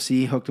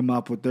 UFC hooked him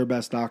up with their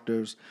best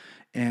doctors,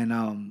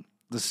 and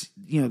to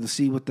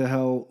see what the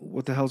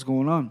hell's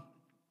going on.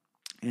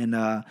 And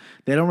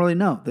they don't really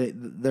know.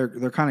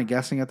 They're kind of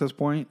guessing at this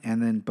point.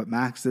 But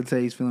Max did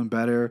say he's feeling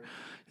better.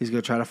 He's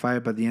going to try to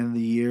fight by the end of the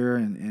year,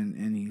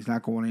 and he's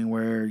not going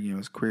anywhere.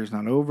 His career's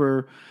not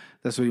over.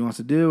 That's what he wants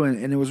to do.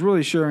 And it was really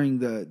assuring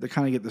to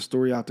kind of get the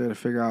story out there to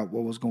figure out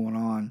what was going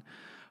on.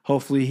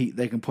 Hopefully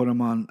they can put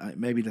him on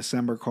maybe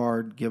December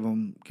card, give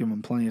him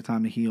plenty of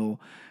time to heal.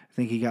 I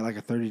think he got like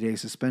a 30-day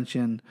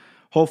suspension.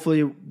 Hopefully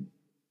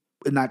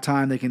in that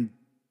time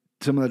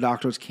some of the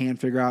doctors can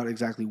figure out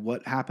exactly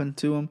what happened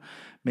to him.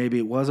 Maybe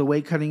it was a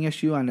weight cutting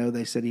issue. I know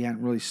they said he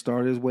hadn't really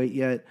started his weight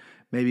yet.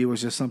 Maybe it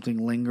was just something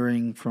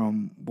lingering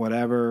from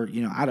whatever.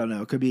 I don't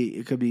know. It could be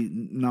a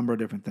number of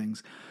different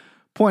things.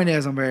 Point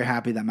is, I'm very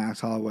happy that Max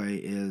Holloway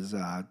is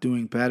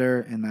doing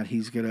better and that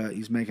he's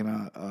making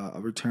a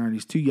return.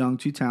 He's too young,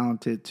 too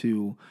talented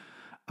to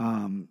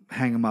hang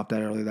him up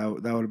that early. That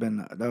would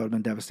have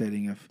been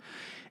devastating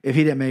if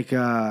he didn't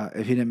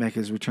make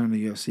his return to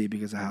the UFC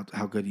because of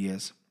how good he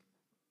is.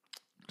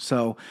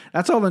 So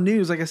that's all the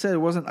news. Like I said, it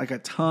wasn't like a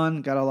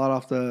ton. Got a lot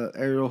off the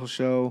Ariel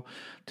show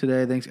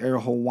today. Thanks,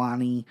 Ariel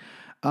Helwani.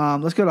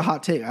 Let's go to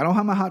hot take. I don't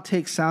have my hot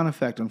take sound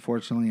effect,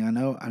 unfortunately. I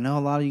know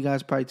a lot of you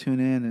guys probably tune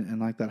in and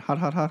like that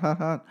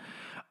hot.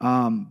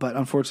 But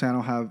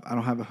unfortunately, I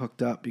don't have it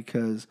hooked up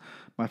because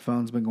my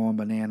phone's been going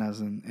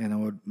bananas and it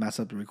would mess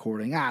up the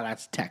recording.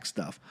 That's tech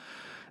stuff.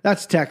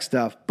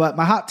 But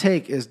my hot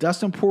take is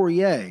Dustin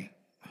Poirier,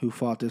 who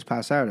fought this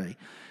past Saturday.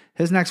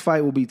 His next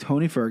fight will be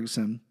Tony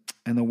Ferguson,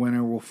 and the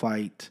winner will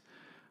fight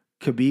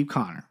Khabib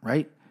Conor,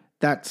 right?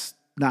 That's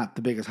not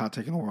the biggest hot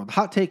take in the world. The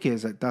hot take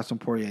is that Dustin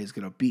Poirier is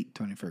going to beat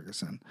Tony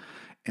Ferguson,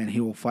 and he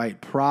will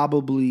fight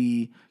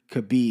probably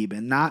Khabib.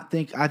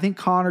 I think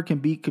Conor can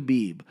beat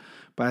Khabib,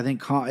 but I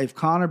think if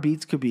Conor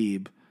beats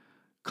Khabib,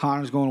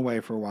 Conor's going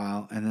away for a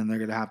while, and then they're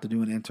going to have to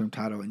do an interim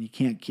title. And you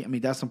can't.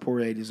 Dustin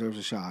Poirier deserves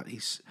a shot.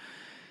 He's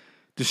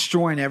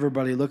destroying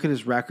everybody. Look at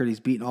his record.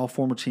 He's beaten all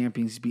former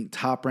champions. He's beaten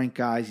top-ranked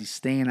guys. He's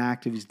staying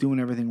active. He's doing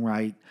everything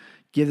right.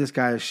 Give this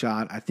guy a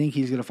shot. I think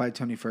he's going to fight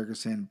Tony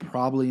Ferguson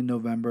probably in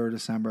November or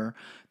December.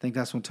 I think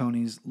that's when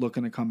Tony's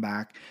looking to come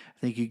back. I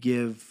think you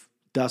give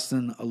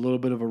Dustin a little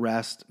bit of a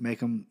rest,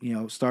 make him,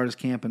 start his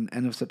camp in the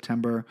end of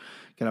September,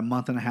 get a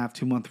month and a half,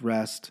 2-month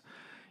rest.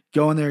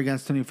 Go in there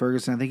against Tony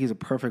Ferguson. I think he's a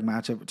perfect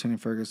matchup for Tony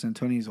Ferguson.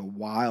 Tony's a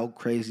wild,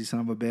 crazy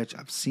son of a bitch.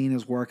 I've seen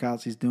his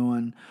workouts he's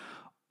doing,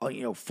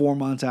 4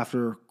 months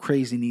after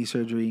crazy knee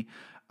surgery.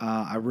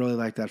 I really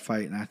like that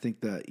fight, and I think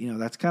that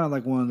that's kind of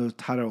like one of those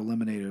title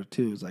eliminators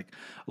too. It's like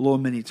a little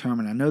mini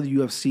tournament. I know the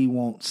UFC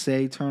won't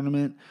say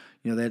tournament.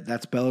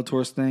 That's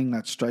Bellator's thing.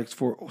 That's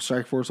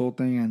Strikeforce old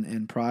thing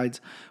and Pride's,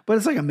 but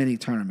it's like a mini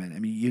tournament. I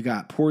mean, you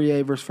got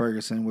Poirier versus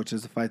Ferguson, which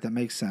is the fight that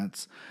makes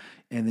sense,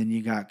 and then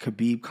you got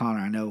Khabib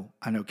Conor.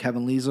 I know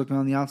Kevin Lee's looking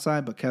on the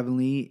outside, but Kevin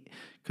Lee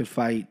could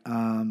fight.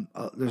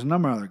 There's a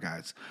number of other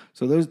guys.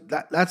 So those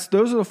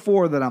are the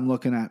 4 that I'm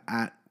looking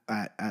at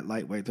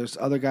lightweight. There's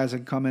other guys that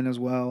can come in as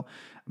well.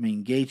 I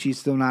mean, Gaethje's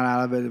still not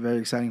out of it. A very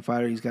exciting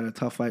fighter. He's got a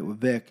tough fight with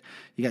Vic.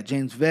 You got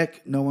James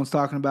Vick. No one's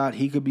talking about.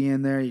 He could be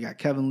in there. You got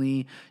Kevin Lee.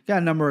 You got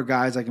a number of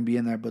guys that can be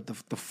in there. But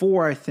the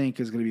 4, I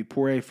think, is going to be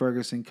Poirier,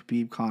 Ferguson,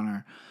 Khabib,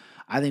 Conor.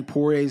 I think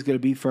Poirier is going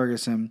to beat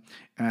Ferguson,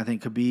 and I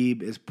think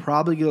Khabib is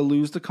probably going to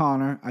lose to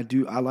Conor.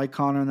 I like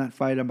Conor in that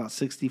fight. I'm about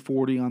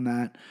 60-40 on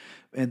that.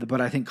 But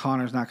I think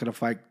Conor's not going to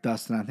fight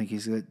Dustin. I think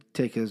he's going to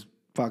take his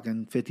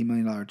fucking $50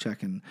 million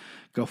check and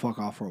go fuck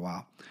off for a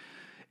while.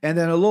 And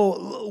then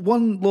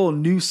one little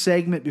new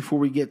segment before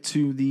we get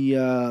to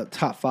the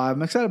top five.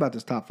 I'm excited about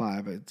this top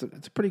five. It's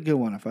a pretty good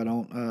one. If I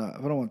don't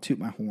want to toot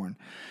my horn,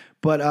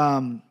 but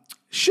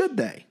should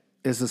they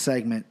is the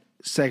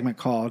segment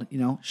called,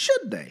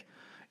 should they?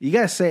 You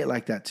gotta say it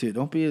like that too.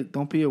 Don't be a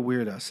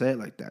weirdo. Say it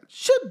like that.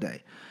 Should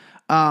they?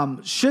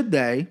 Should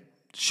the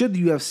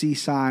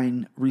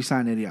UFC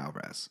re-sign Eddie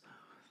Alvarez?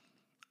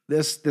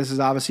 This is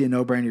obviously a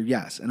no-brainer.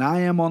 Yes, and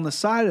I am on the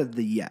side of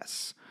the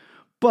yes,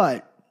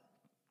 but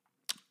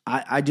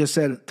I just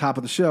said at the top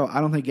of the show,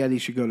 I don't think Eddie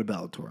should go to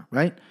Bellator,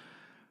 right?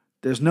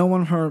 There's no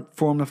one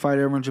for him to fight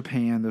over in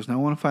Japan. There's no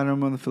one to fight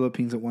over in the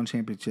Philippines at one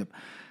championship.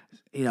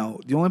 The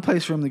only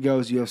place for him to go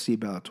is UFC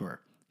Bellator.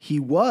 He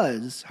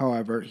was,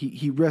 however,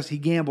 he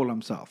gambled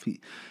himself.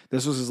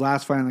 This was his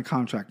last fight on the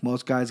contract.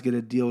 Most guys get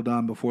a deal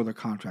done before their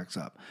contract's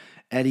up.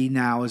 Eddie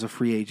now is a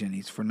free agent.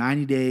 He's for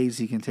 90 days.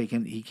 He can't take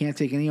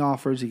any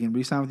offers. He can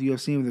re-sign with the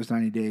UFC with those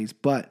 90 days,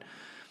 but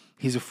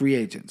he's a free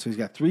agent. So he's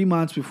got 3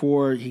 months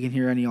before he can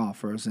hear any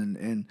offers,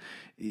 and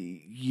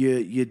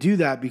you do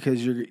that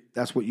because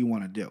that's what you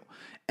want to do.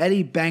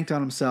 Eddie banked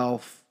on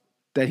himself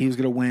that he was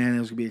going to win. It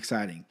was going to be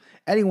exciting.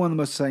 Eddie, one of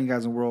the most exciting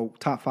guys in the world,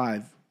 top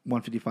 5,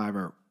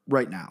 155er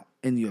right now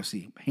in the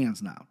UFC, hands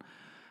down.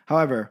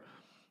 However,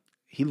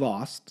 he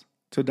lost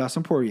to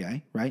Dustin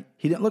Poirier, right?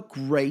 He didn't look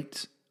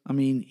great. I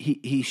mean,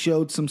 he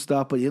showed some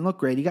stuff, but he didn't look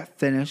great. He got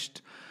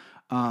finished.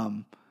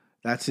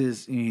 That's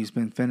he's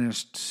been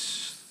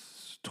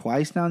finished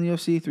twice now in the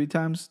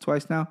UFC,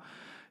 twice now.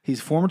 He's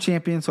former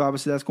champion, so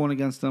obviously that's going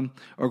against him,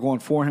 or going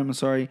for him, I'm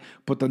sorry.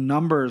 But the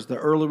numbers, the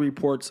early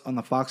reports on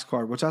the Fox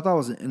card, which I thought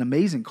was an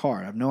amazing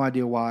card. I have no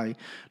idea why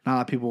not a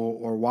lot of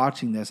people are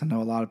watching this. I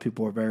know a lot of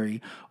people are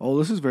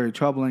this is very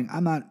troubling.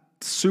 I'm not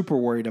super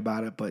worried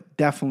about it, but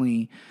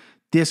definitely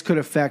this could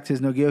affect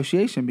his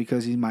negotiation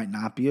because he might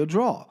not be a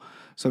draw.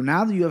 So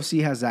now the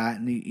UFC has that,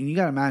 and you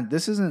got to imagine,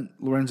 this isn't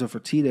Lorenzo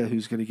Fertitta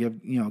who's going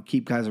to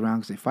keep guys around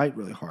because they fight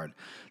really hard.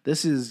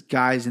 This is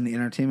guys in the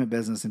entertainment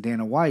business and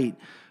Dana White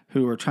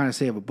who are trying to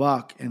save a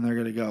buck, and they're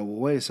going to go, well,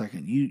 wait a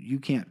second, you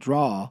can't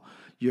draw.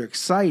 You're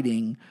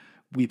exciting.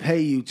 We pay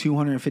you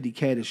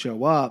 $250K to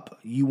show up.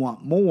 You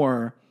want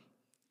more.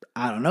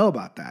 I don't know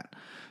about that.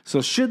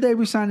 So should they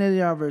resign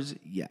Eddie Alvarez?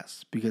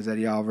 Yes, because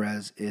Eddie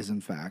Alvarez is,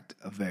 in fact,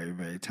 a very,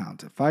 very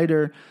talented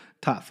fighter.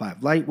 Top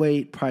 5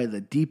 lightweight, probably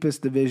the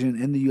deepest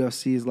division in the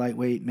UFC is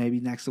lightweight, maybe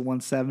next to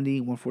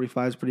 170.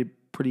 145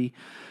 is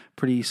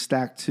pretty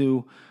stacked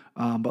too.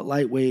 But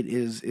lightweight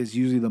is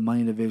usually the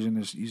money division.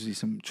 There's usually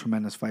some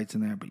tremendous fights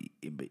in there,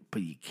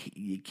 but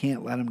you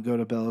can't let him go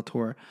to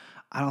Bellator.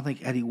 I don't think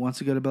Eddie wants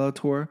to go to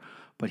Bellator,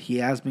 but he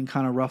has been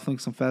kind of ruffling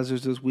some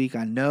feathers this week.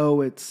 I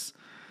know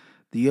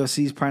the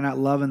UFC's probably not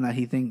loving that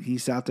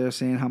he's out there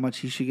saying how much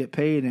he should get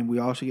paid, and we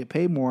all should get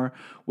paid more,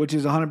 which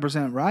is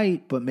 100%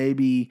 right, but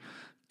maybe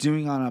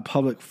doing on a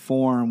public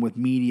forum with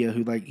media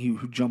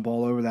who jump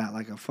all over that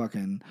like a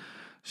fucking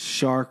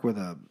shark with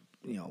a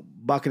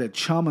bucket of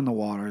chum in the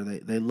water.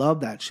 They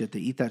love that shit. They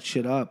eat that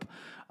shit up.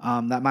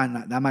 That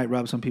might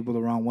rub some people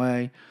the wrong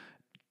way.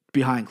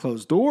 Behind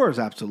closed doors,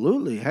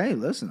 absolutely. Hey,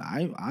 listen,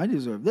 I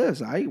deserve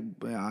this. I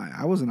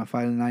was in a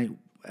fight of the night.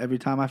 Every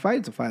time I fight,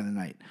 it's a fight of the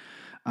night.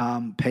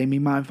 Pay me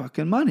my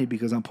fucking money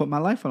because I'm putting my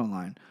life on the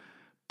line.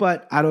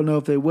 But I don't know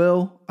if they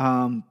will.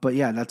 But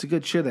yeah, that's a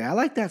good shit. I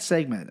like that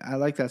segment.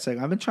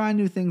 I've been trying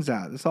new things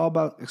out. It's all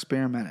about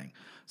experimenting.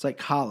 It's like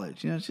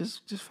college.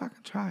 Just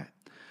fucking try it.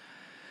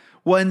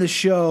 We'll end the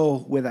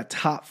show with a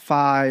top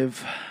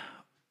 5.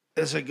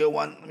 This is a good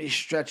one. Let me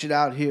stretch it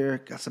out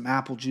here. Got some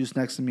apple juice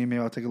next to me. Maybe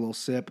I'll take a little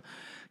sip.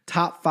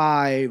 Top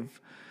 5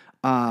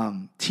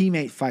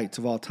 teammate fights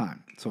of all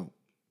time. So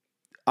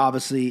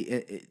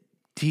obviously,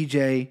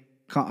 TJ,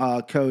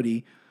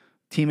 Cody,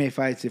 teammate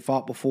fights. They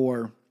fought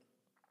before.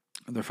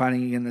 They're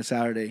fighting again this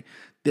Saturday.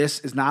 This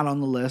is not on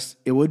the list.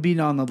 It would be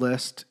on the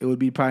list. It would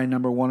be probably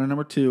number 1 or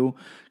number 2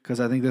 because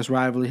I think this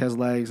rivalry has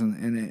legs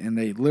and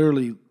they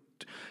literally,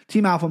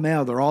 Team Alpha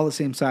Male, they're all the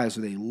same size,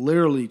 so they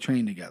literally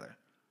train together.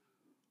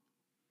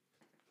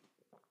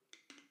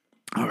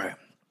 All right.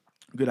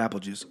 Good apple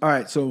juice. All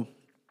right, so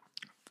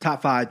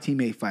top 5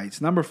 teammate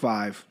fights. Number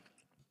 5,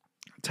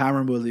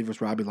 Tyron Woodley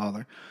versus Robbie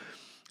Lawler.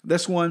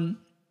 This one,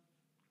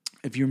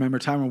 if you remember,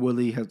 Tyron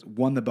Woodley has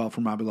won the belt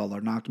from Robbie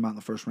Lawler, knocked him out in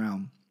the first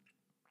round.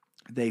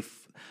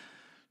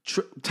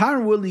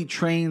 Tyron Woodley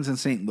trains in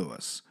St.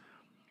 Louis,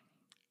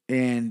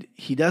 and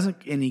he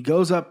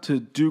goes up to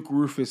Duke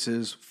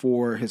Rufus's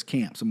for his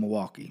camps in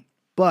Milwaukee.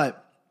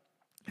 But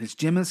his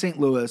gym in St.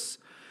 Louis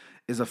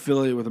is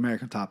affiliated with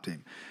American Top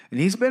Team, and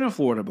he's been in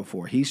Florida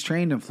before. He's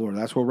trained in Florida.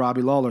 That's where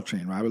Robbie Lawler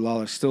trained. Robbie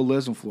Lawler still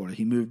lives in Florida.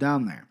 He moved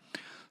down there,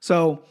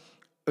 so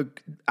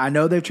I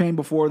know they've trained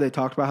before. They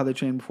talked about how they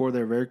trained before.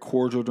 They're very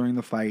cordial during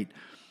the fight.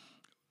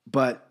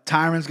 But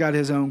Tyron's got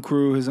his own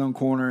crew, his own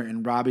corner,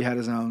 and Robbie had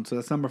his own. So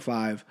that's number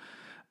 5.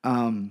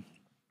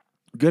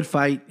 Good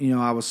fight.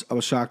 I was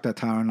shocked that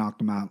Tyron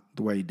knocked him out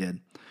the way he did.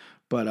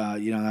 But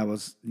that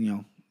was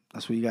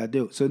that's what you got to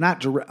do. So not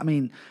direct. I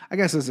mean, I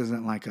guess this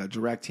isn't like a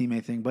direct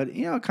teammate thing, but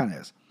it kind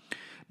of is.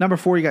 Number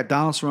 4, you got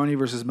Donald Cerrone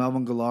versus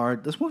Melvin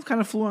Guillard. This one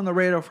kind of flew on the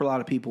radar for a lot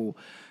of people.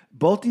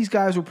 Both these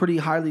guys were pretty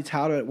highly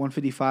touted at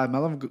 155.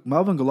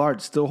 Melvin Guillard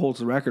still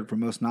holds the record for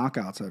most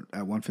knockouts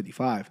at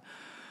 155.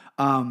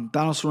 Donald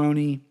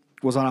Cerrone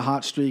was on a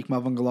hot streak.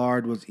 Melvin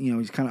Guillard was,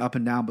 he's kind of up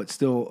and down, but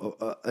still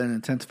an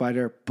intense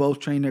fighter.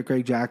 Both trained at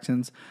Greg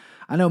Jackson's.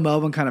 I know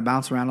Melvin kind of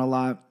bounced around a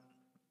lot.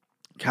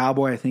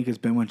 Cowboy, I think, has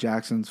been with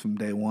Jackson's from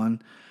day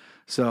one.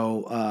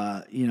 So,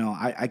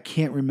 I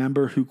can't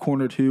remember who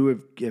cornered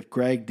who. If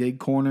Greg did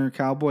corner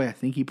Cowboy, I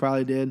think he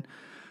probably did.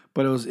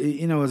 But it was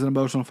an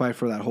emotional fight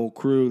for that whole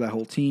crew, that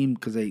whole team,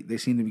 because they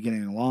seemed to be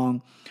getting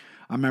along.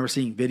 I remember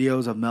seeing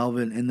videos of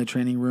Melvin in the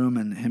training room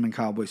and him and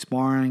Cowboy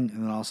sparring,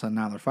 and then all of a sudden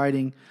now they're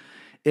fighting.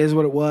 It is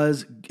what it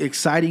was.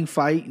 Exciting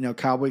fight.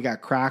 Cowboy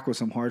got cracked with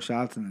some hard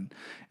shots and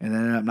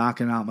ended up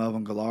knocking out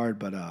Melvin Guillard,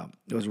 but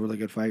it was a really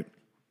good fight.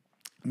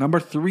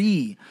 Number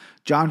 3,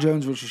 Jon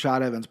Jones versus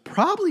Rashad Evans.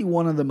 Probably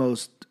one of the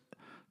most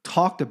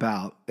talked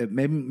about,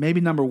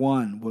 maybe number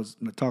 1 was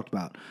talked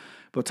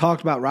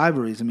about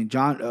rivalries. I mean,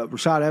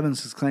 Rashad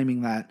Evans is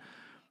claiming that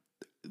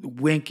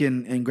Wink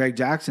and Greg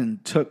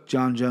Jackson took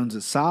Jon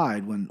Jones'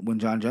 side when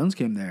Jon Jones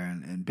came there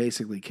and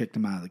basically kicked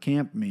him out of the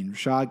camp. I mean,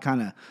 Rashad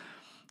kind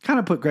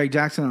of put Greg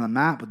Jackson on the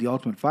map with the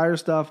Ultimate Fighter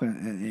stuff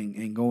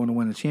and going to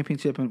win a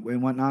championship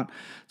and whatnot.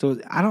 So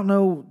I don't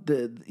know.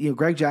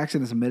 Greg Jackson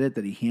has admitted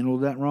that he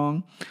handled that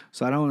wrong.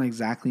 So I don't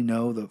exactly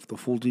know the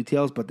full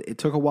details, but it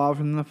took a while for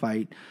them to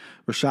fight.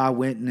 Rashad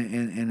went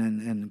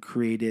and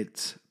created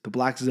the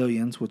Black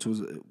Zillions, which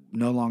was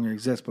no longer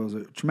exists, but was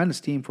a tremendous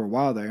team for a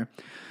while there.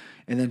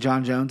 And then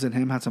Jon Jones and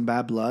him had some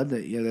bad blood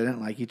that they didn't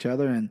like each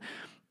other. And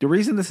the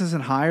reason this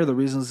isn't higher, the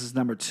reason this is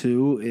number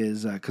 2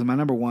 is because my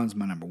number 1 is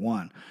my number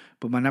 1.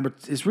 But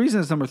the reason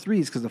it's number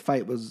 3 is because the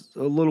fight was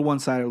a little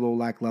one-sided, a little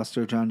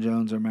lackluster. Jon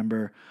Jones, I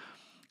remember,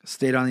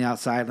 stayed on the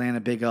outside,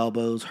 landed big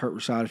elbows, hurt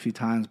Rashad a few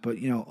times, but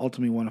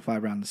ultimately won a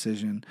 5-round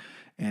decision,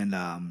 and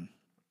a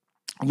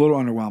little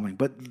underwhelming.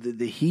 But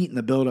the heat and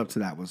the build-up to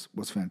that was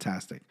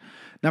fantastic.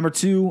 Number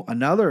 2,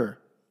 another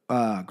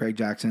Greg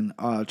Jackson,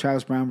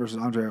 Travis Browne versus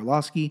Andrei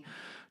Arlovski.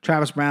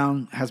 Travis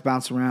Browne has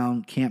bounced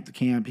around camp to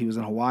camp. He was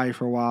in Hawaii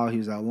for a while. He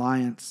was at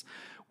Alliance.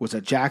 Was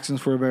at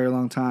Jackson's for a very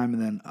long time,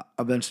 and then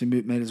eventually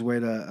made his way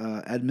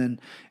to Edmond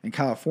in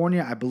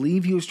California. I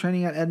believe he was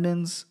training at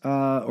Edmonds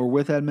or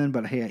with Edmond,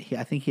 but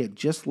I think he had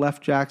just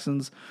left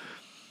Jackson's.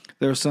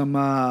 There's some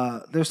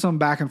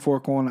back and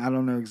forth going. I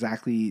don't know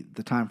exactly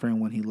the time frame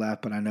when he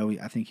left, but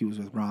I think he was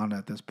with Ronda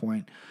at this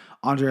point.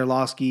 Andrei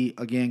Arlovski,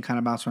 again, kind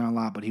of bounced around a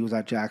lot, but he was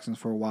at Jackson's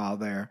for a while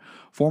there.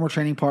 Former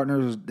training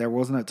partners, there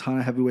wasn't a ton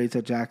of heavyweights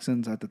at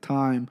Jackson's at the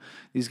time.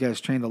 These guys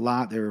trained a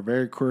lot. They were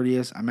very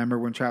courteous. I remember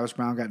when Travis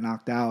Browne got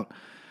knocked out,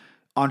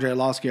 Andrei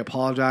Arlovski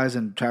apologized,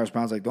 and Travis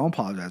Browne's like, "Don't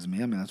apologize to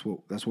me. I mean, that's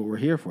what we're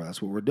here for. That's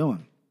what we're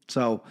doing."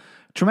 So,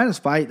 tremendous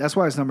fight. That's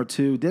why it's number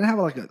 2. Didn't have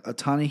like a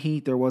ton of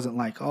heat. There wasn't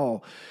like,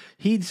 oh,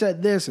 he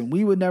said this and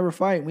we would never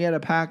fight. We had a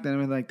pact and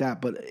everything like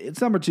that. But it's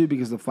number 2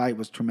 because the fight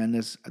was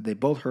tremendous. They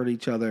both hurt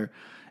each other.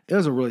 It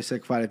was a really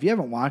sick fight. If you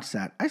haven't watched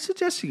that, I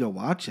suggest you go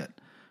watch it.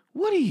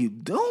 What are you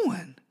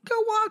doing? Go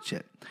watch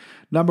it.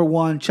 Number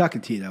 1, Chuck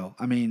and Tito.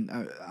 I mean,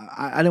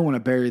 I didn't want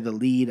to bury the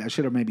lead. I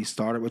should have maybe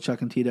started with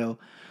Chuck and Tito.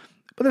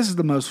 But this is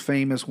the most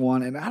famous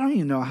one. And I don't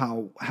even know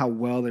how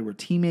well they were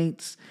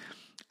teammates.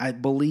 I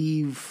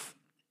believe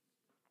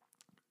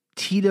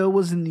Tito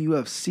was in the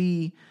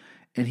UFC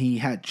and he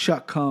had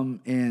Chuck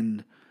come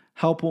and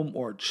help him,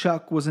 or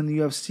Chuck was in the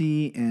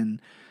UFC and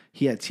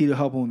he had Tito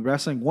help him with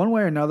wrestling. One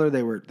way or another,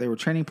 they were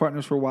training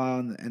partners for a while,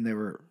 and they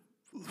were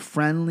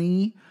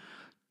friendly.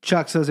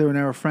 Chuck says they were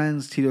never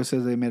friends. Tito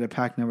says they made a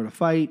pact never to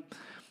fight.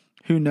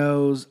 Who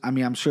knows? I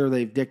mean, I'm sure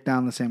they've dicked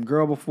down the same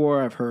girl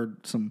before. I've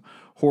heard some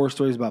horror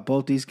stories about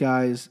both these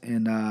guys,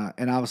 and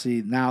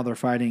obviously now they're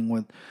fighting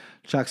with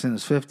Chuck's in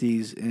his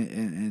 50s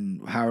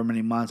in however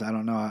many months. I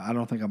don't know. I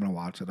don't think I'm going to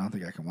watch it. I don't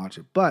think I can watch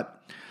it.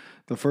 But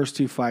the first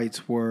 2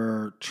 fights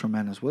were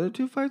tremendous. Were there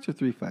 2 fights or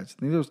 3 fights? I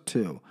think there was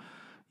 2.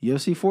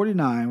 UFC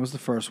 49 was the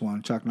first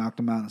one. Chuck knocked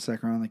him out in the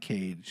second round in the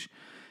cage.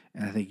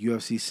 And I think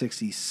UFC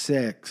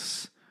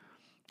 66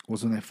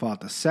 was when they fought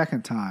the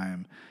second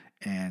time,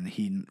 and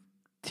he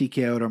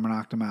TKO'd him and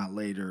knocked him out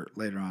later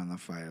on in the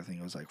fight. I think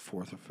it was like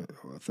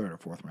third or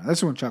fourth round.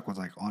 That's when Chuck was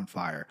like on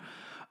fire.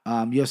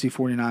 UFC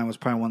 49 was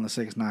probably one of the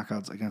sickest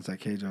knockouts against that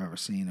cage I've ever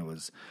seen. It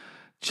was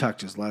Chuck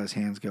just let his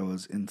hands go. It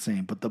was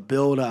insane. But the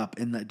build up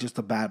and just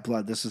the bad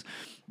blood. This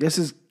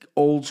is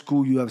old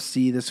school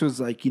UFC. This was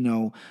like,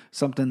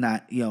 something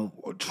that,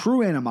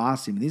 true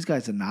animosity. I mean, these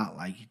guys did not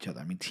like each other.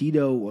 I mean,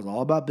 Tito was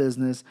all about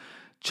business.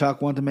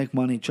 Chuck wanted to make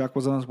money. Chuck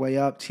was on his way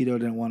up. Tito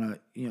didn't want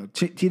to,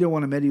 Tito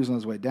wanted to admit he was on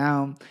his way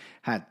down.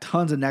 Had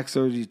tons of neck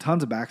surgeries,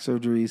 tons of back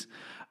surgeries.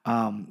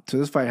 So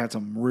this fight had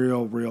some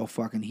real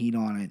fucking heat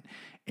on it.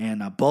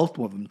 And both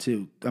of them,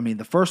 too. I mean,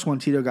 the first one,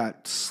 Tito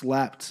got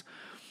slept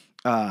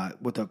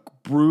with a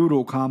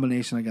brutal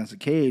combination against the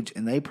cage,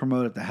 and they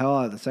promoted the hell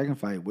out of the second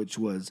fight, which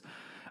was,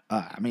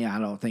 I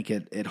don't think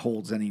it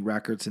holds any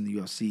records in the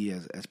UFC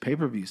as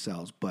pay-per-view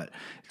sales, but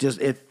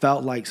it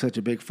felt like such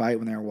a big fight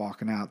when they were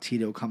walking out,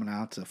 Tito coming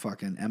out to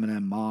fucking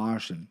Eminem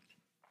Mosh, and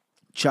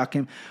chuck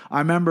him. I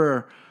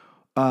remember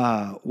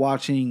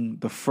watching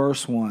the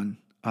first one,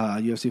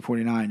 UFC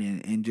 49,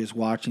 and just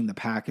watching the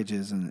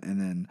packages, and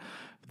then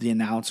the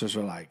announcers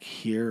are like,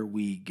 "Here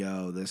we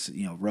go." This,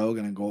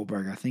 Rogan and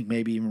Goldberg. I think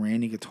maybe even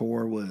Randy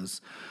Couture was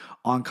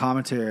on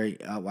commentary.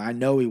 I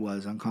know he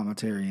was on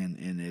commentary,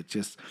 and it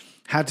just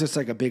had just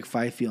like a big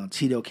fight feel. And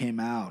Tito came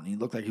out, and he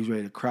looked like he was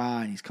ready to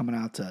cry. And he's coming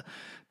out to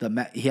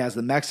he has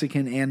the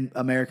Mexican and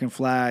American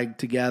flag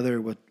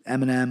together with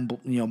Eminem,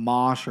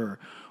 Mosh or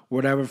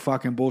whatever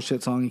fucking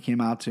bullshit song he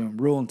came out to,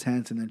 and real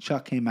intense. And then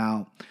Chuck came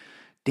out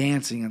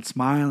dancing and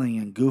smiling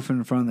and goofing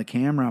in front of the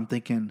camera. I'm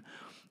thinking,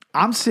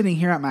 I'm sitting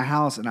here at my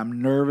house and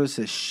I'm nervous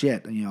as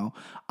shit.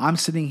 I'm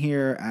sitting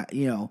here,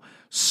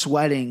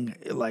 sweating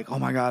like, oh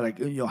my God,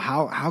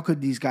 how could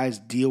these guys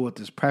deal with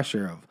this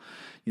pressure of,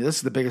 this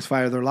is the biggest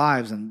fight of their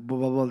lives and blah,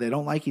 blah, blah. They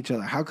don't like each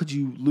other. How could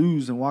you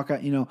lose and walk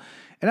out, And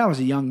I was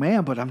a young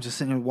man, but I'm just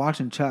sitting here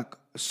watching Chuck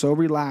so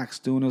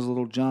relaxed, doing his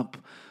little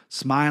jump,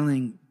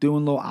 smiling,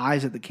 doing little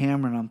eyes at the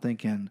camera. And I'm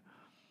thinking,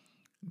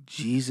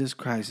 Jesus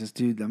Christ, this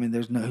dude,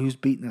 there's who's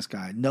beating this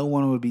guy? No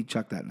one would beat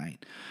Chuck that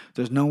night.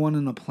 There's no one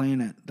on the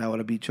planet that would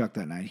have beat Chuck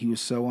that night. He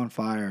was so on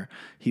fire.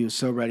 He was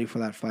so ready for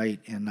that fight.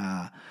 And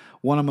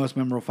one of the most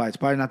memorable fights.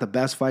 Probably not the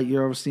best fight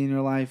you've ever seen in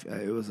your life.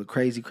 It was a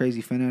crazy,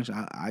 crazy finish.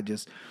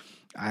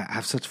 I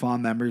have such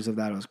fond memories of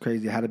that. It was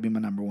crazy. It had to be my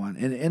number one.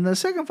 And the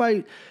second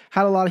fight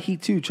had a lot of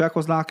heat too. Chuck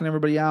was knocking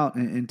everybody out,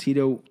 and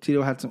Tito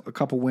had a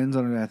couple wins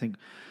on it. I think,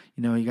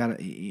 he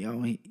got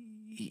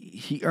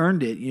he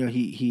earned it.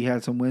 He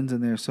had some wins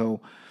in there.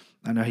 So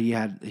I know he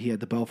had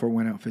the Belfort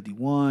win at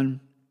 51,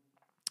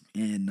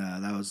 and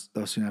that was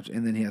soon after.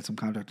 And then he had some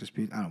contract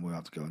dispute. I don't know. We'll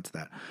have to go into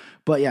that.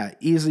 But yeah,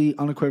 easily,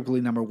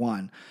 unequivocally number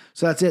one.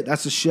 So that's it.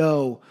 That's the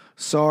show.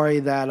 Sorry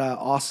that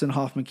Austin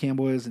Hoffman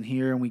Campbell isn't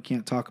here and we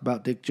can't talk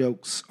about dick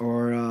jokes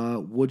or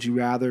would you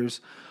rathers.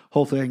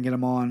 Hopefully I can get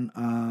him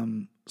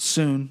on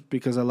soon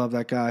because I love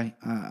that guy.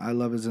 I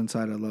love his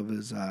insight. I love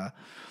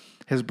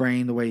his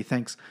brain, the way he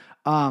thinks.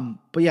 But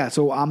yeah,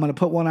 so I'm going to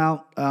put one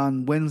out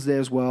on Wednesday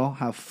as well.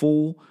 Have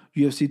full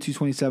UFC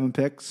 227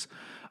 picks.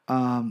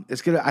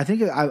 It's good. I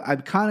think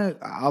I'm kind of,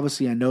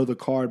 obviously I know the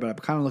card, but I'm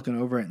kind of looking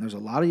over it and there's a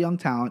lot of young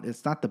talent.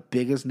 It's not the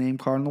biggest name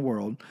card in the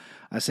world.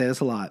 I say this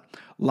a lot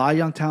of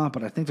young talent,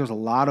 but I think there's a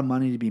lot of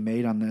money to be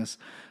made on this.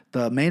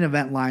 The main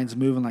event line's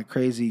moving like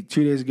crazy.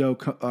 2 days ago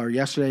or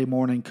yesterday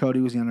morning, Cody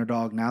was the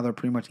underdog. Now they're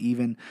pretty much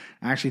even.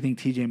 I actually think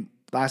TJ,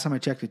 last time I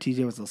checked,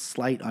 TJ was a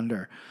slight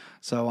under.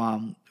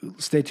 So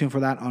stay tuned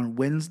for that on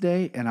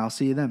Wednesday, and I'll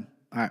see you then.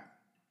 All right.